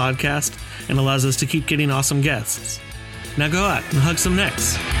find the podcast and allows us to keep getting awesome guests. Now go out and hug some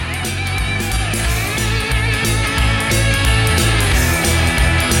necks.